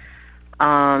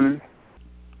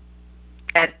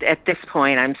at this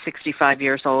point, I'm 65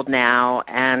 years old now,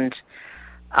 and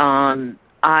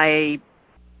I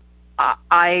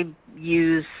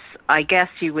use, I guess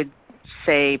you would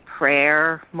say,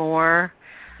 prayer more.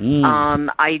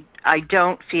 I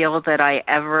don't feel that I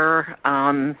ever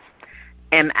am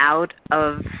out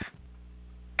of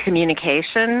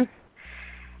communication,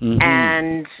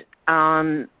 and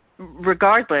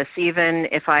regardless, even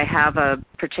if I have a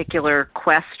particular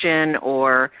question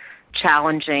or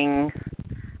challenging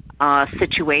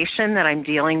situation that I'm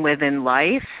dealing with in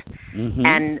life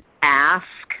and ask,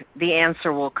 the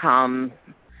answer will come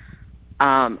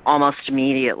almost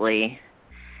immediately.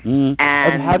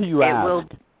 And how do you it ask? will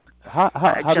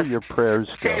How do just your prayers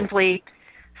go?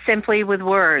 simply with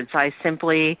words. I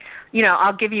simply,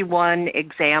 I'll give you one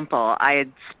example. I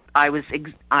had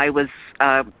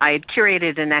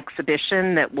curated an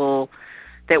exhibition that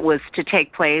was to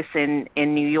take place in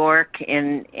New York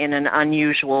in an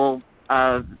unusual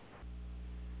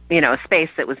space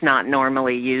that was not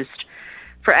normally used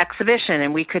for exhibition,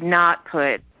 and we could not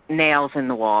put nails in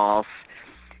the walls.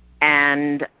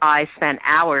 And I spent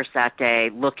hours that day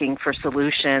looking for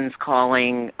solutions,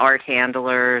 calling art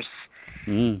handlers,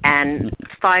 and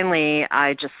finally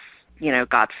I just,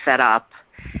 got fed up.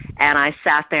 And I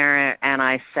sat there and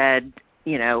I said,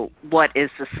 what is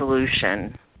the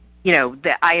solution?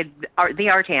 The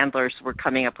art handlers were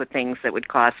coming up with things that would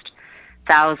cost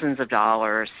thousands of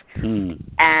dollars.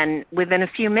 And within a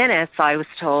few minutes, I was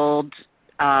told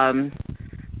to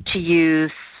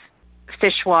use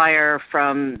fish wire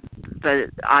from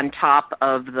on top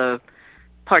of the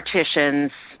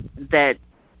partitions that,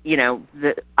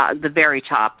 the very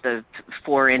top, the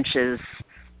 4 inches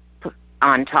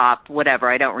on top, whatever.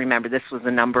 I don't remember. This was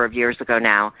a number of years ago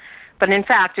now. But in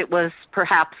fact, it was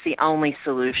perhaps the only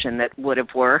solution that would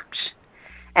have worked.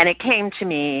 And it came to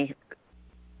me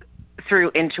through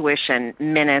intuition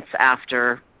minutes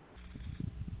after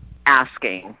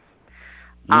asking.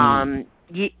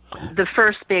 The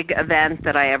first big event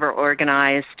that I ever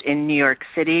organized in New York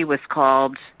City was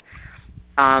called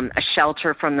A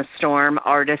Shelter from the Storm,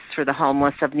 Artists for the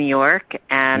Homeless of New York.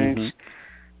 And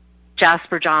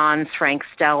Jasper Johns, Frank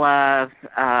Stella,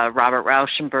 Robert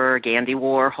Rauschenberg, Andy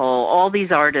Warhol, all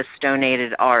these artists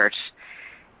donated art.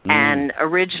 And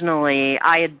originally,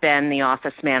 I had been the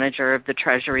office manager of the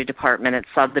Treasury Department at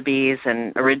Sotheby's,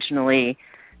 and originally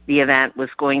the event was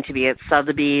going to be at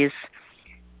Sotheby's.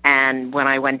 And when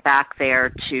I went back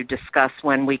there to discuss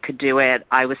when we could do it,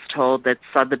 I was told that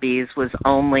Sotheby's was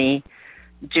only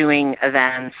doing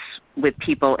events with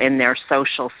people in their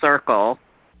social circle.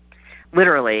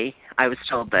 Literally, I was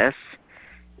told this.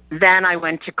 Then I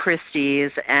went to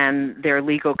Christie's, and their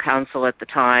legal counsel at the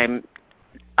time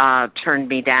turned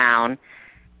me down.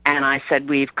 And I said,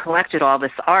 we've collected all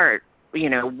this art.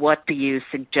 What do you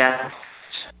suggest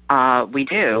we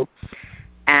do?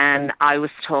 And I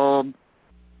was told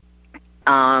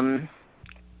that,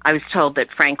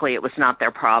 frankly, it was not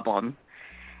their problem.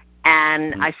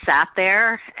 And I sat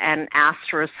there and asked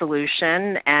for a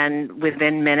solution, and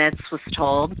within minutes was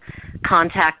told,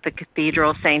 contact the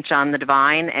Cathedral St. John the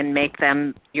Divine and make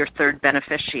them your third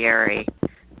beneficiary,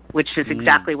 which is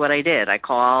exactly what I did. I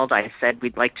called. I said,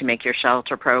 we'd like to make your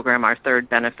shelter program our third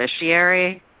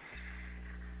beneficiary.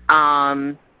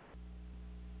 And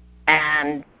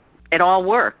it all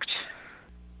worked.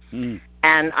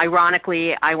 And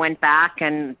ironically, I went back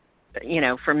and,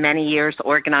 for many years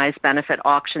organized benefit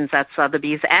auctions at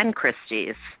Sotheby's and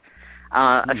Christie's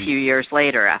a few years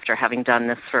later after having done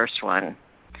this first one.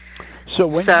 So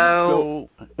when you go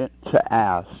to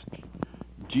ask,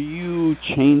 do you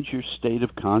change your state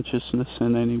of consciousness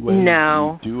in any way?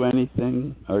 No. Do you do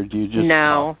anything? Or do you just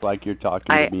talk like you're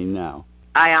talking to me now?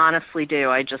 I honestly do.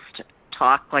 I just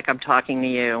talk like I'm talking to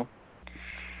you.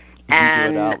 Do you do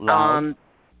it out loud?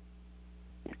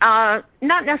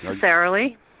 Not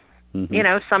necessarily.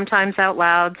 Sometimes out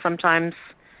loud, sometimes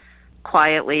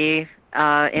quietly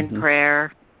in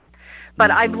prayer.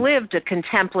 But I've lived a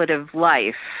contemplative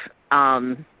life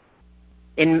in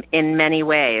many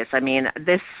ways. I mean,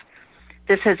 this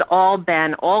has all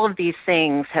of these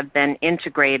things have been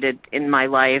integrated in my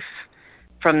life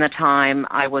from the time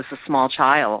I was a small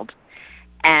child.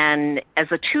 And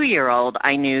as a 2-year-old,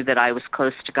 I knew that I was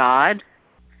close to God.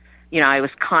 I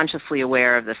was consciously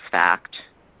aware of this fact.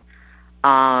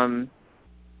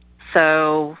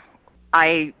 So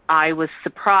I was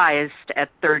surprised at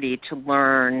 30 to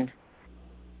learn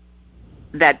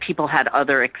that people had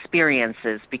other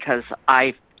experiences, because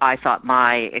I thought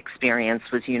my experience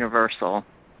was universal.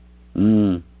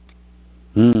 Interesting.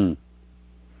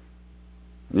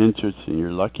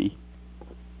 You're lucky.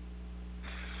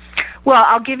 Well,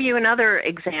 I'll give you another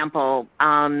example.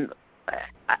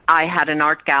 I had an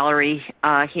art gallery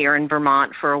here in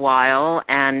Vermont for a while,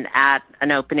 and at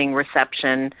an opening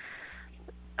reception,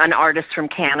 an artist from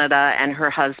Canada and her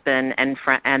husband and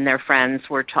their friends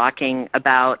were talking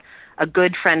about a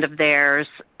good friend of theirs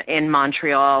in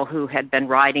Montreal who had been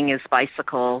riding his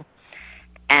bicycle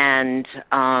and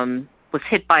was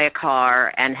hit by a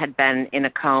car and had been in a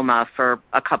coma for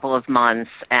a couple of months,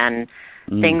 and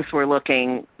things were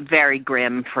looking very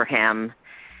grim for him.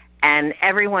 And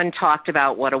everyone talked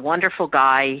about what a wonderful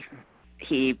guy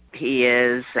he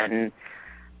is, and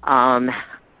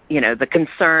the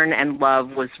concern and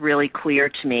love was really clear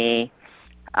to me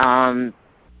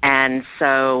And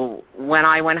so when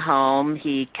I went home,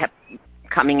 he kept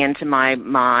coming into my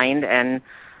mind, and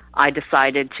I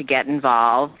decided to get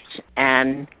involved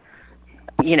and,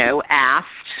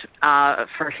 asked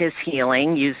for his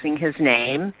healing using his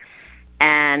name.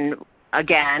 And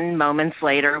again, moments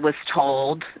later, was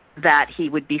told that he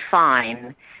would be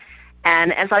fine.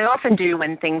 And as I often do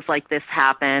when things like this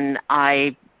happen,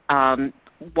 I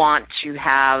want to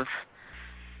have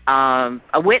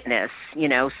a witness,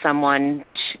 someone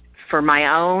for my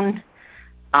own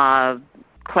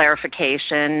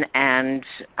clarification and,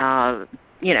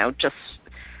 just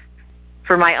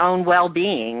for my own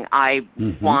well-being. I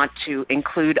want to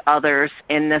include others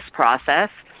in this process.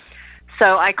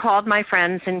 So I called my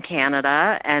friends in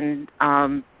Canada and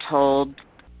told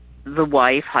the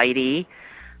wife, Heidi,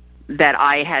 that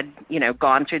I had,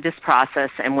 gone through this process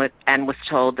and was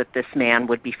told that this man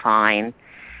would be fine.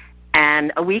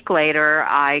 And a week later,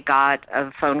 I got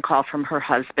a phone call from her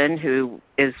husband, who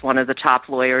is one of the top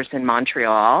lawyers in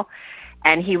Montreal,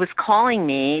 and he was calling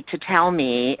me to tell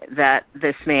me that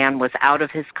this man was out of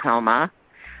his coma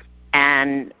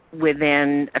and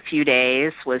within a few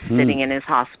days was sitting in his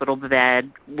hospital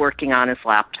bed working on his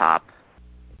laptop.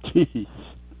 Jeez.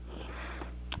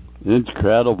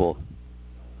 Incredible.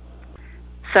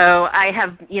 So I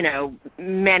have,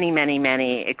 many, many,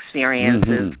 many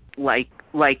experiences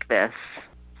like this.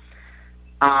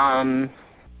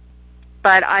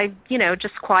 But I,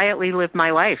 just quietly live my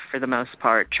life for the most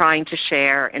part, trying to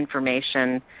share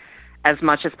information as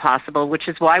much as possible, which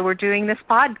is why we're doing this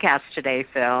podcast today,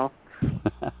 Phil.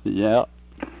 Yeah.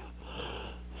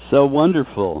 So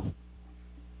wonderful.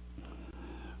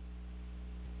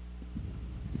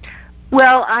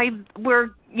 Well,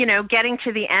 we're getting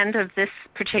to the end of this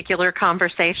particular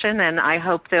conversation, and I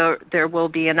hope there will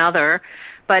be another.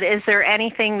 But is there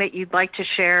anything that you'd like to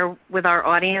share with our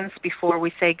audience before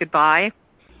we say goodbye?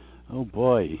 Oh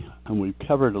boy, and we've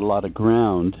covered a lot of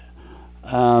ground.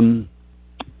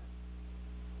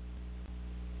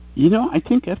 I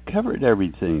think I've covered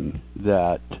everything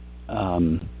that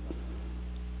I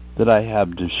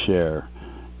have to share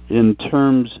in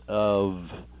terms of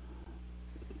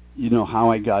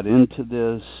how I got into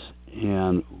this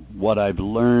and what I've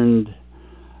learned.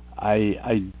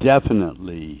 I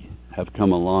definitely have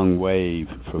come a long way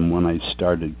from when I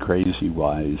started Crazy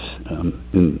Wise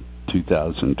in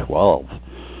 2012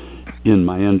 in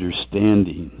my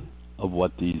understanding of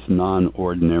what these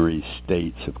non-ordinary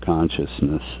states of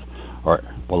consciousness, or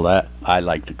that I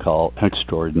like to call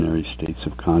extraordinary states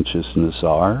of consciousness,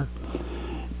 are,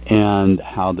 and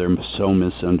how they're so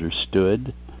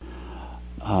misunderstood,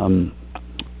 and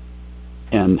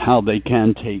how they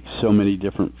can take so many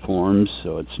different forms,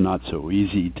 so it's not so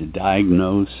easy to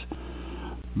diagnose.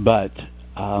 But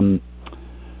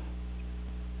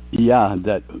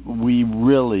that we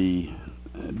really,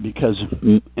 because,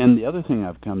 and the other thing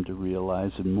I've come to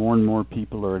realize that more and more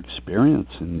people are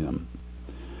experiencing them.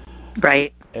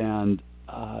 Right. And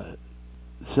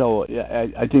so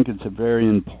I think it's a very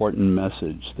important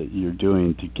message that you're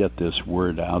doing to get this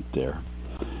word out there,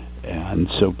 and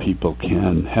so people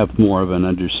can have more of an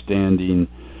understanding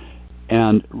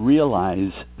and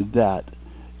realize that,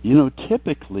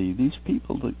 typically these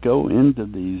people that go into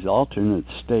these alternate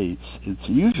states, it's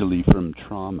usually from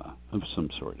trauma of some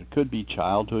sort. It could be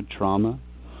childhood trauma,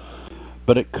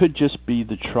 but it could just be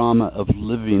the trauma of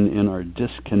living in our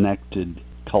disconnected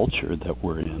culture that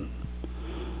we're in.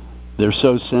 They're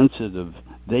so sensitive,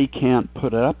 they can't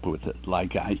put up with it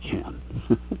like I can.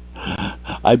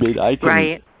 I mean, I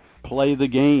can play the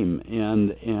game,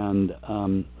 and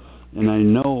I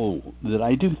know that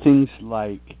I do things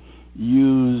like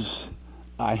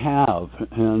I have,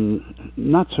 and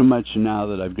not so much now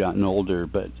that I've gotten older,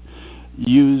 but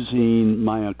using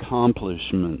my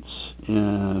accomplishments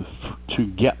to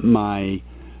get my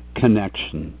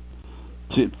connection,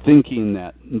 to thinking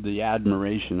that the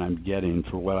admiration I'm getting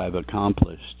for what I've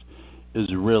accomplished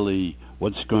is really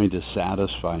what's going to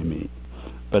satisfy me.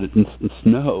 But it's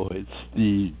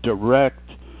the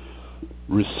direct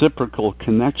reciprocal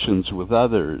connections with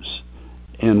others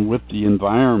and with the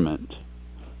environment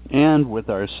and with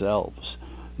ourselves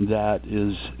that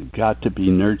is got to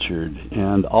be nurtured.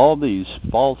 And all these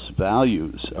false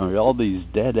values, or all these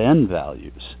dead-end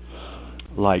values,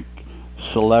 like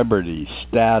celebrity,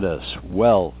 status,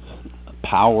 wealth,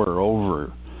 power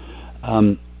over,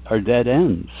 are dead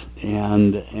ends,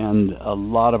 and a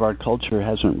lot of our culture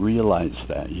hasn't realized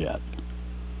that yet.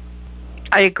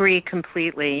 I agree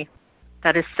completely.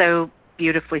 That is so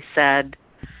beautifully said,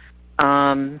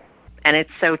 and it's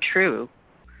so true.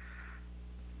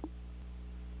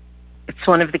 It's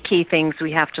one of the key things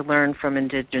we have to learn from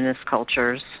indigenous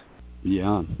cultures.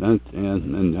 Yeah,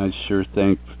 and I sure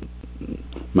thank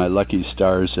my lucky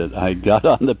stars that I got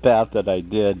on the path that I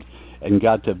did and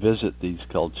got to visit these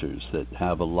cultures that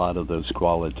have a lot of those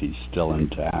qualities still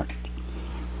intact.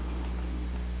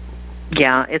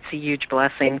 Yeah, it's a huge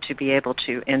blessing to be able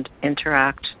to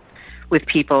interact with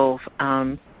people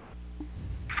from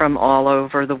all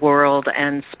over the world,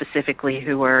 and specifically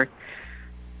who are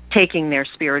taking their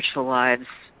spiritual lives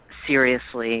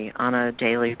seriously on a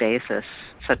daily basis.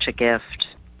 Such a gift.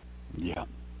 Yeah.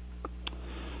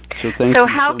 So thank you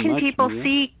how so can much, people Mia.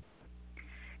 see?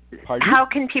 Pardon? How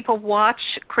can people watch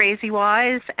Crazy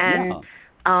Wise and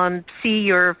see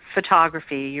your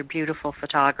photography, your beautiful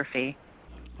photography?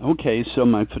 Okay, so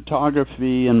my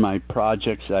photography and my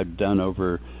projects I've done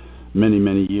over many,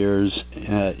 many years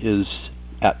is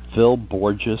at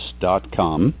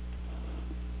philborges.com,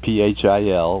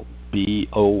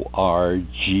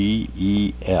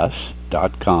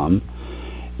 philborges.com.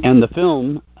 And the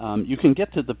film, you can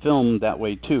get to the film that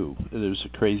way too. There's a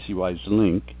Crazy Wise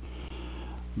link.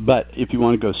 But if you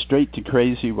want to go straight to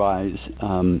Crazy Wise,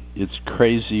 it's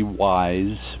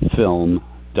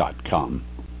crazywisefilm.com.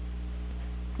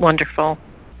 Wonderful.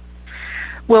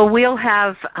 Well, we'll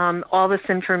have all this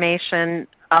information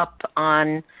up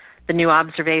on the New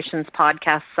Observations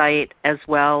podcast site, as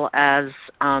well as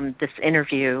this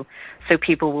interview, so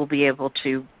people will be able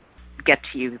to get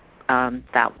to you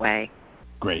that way.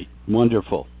 Great.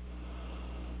 Wonderful.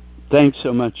 Thanks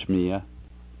so much, Mia.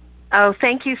 Oh,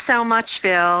 thank you so much,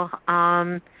 Phil.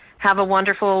 Have a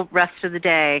wonderful rest of the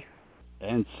day.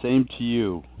 And same to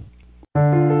you.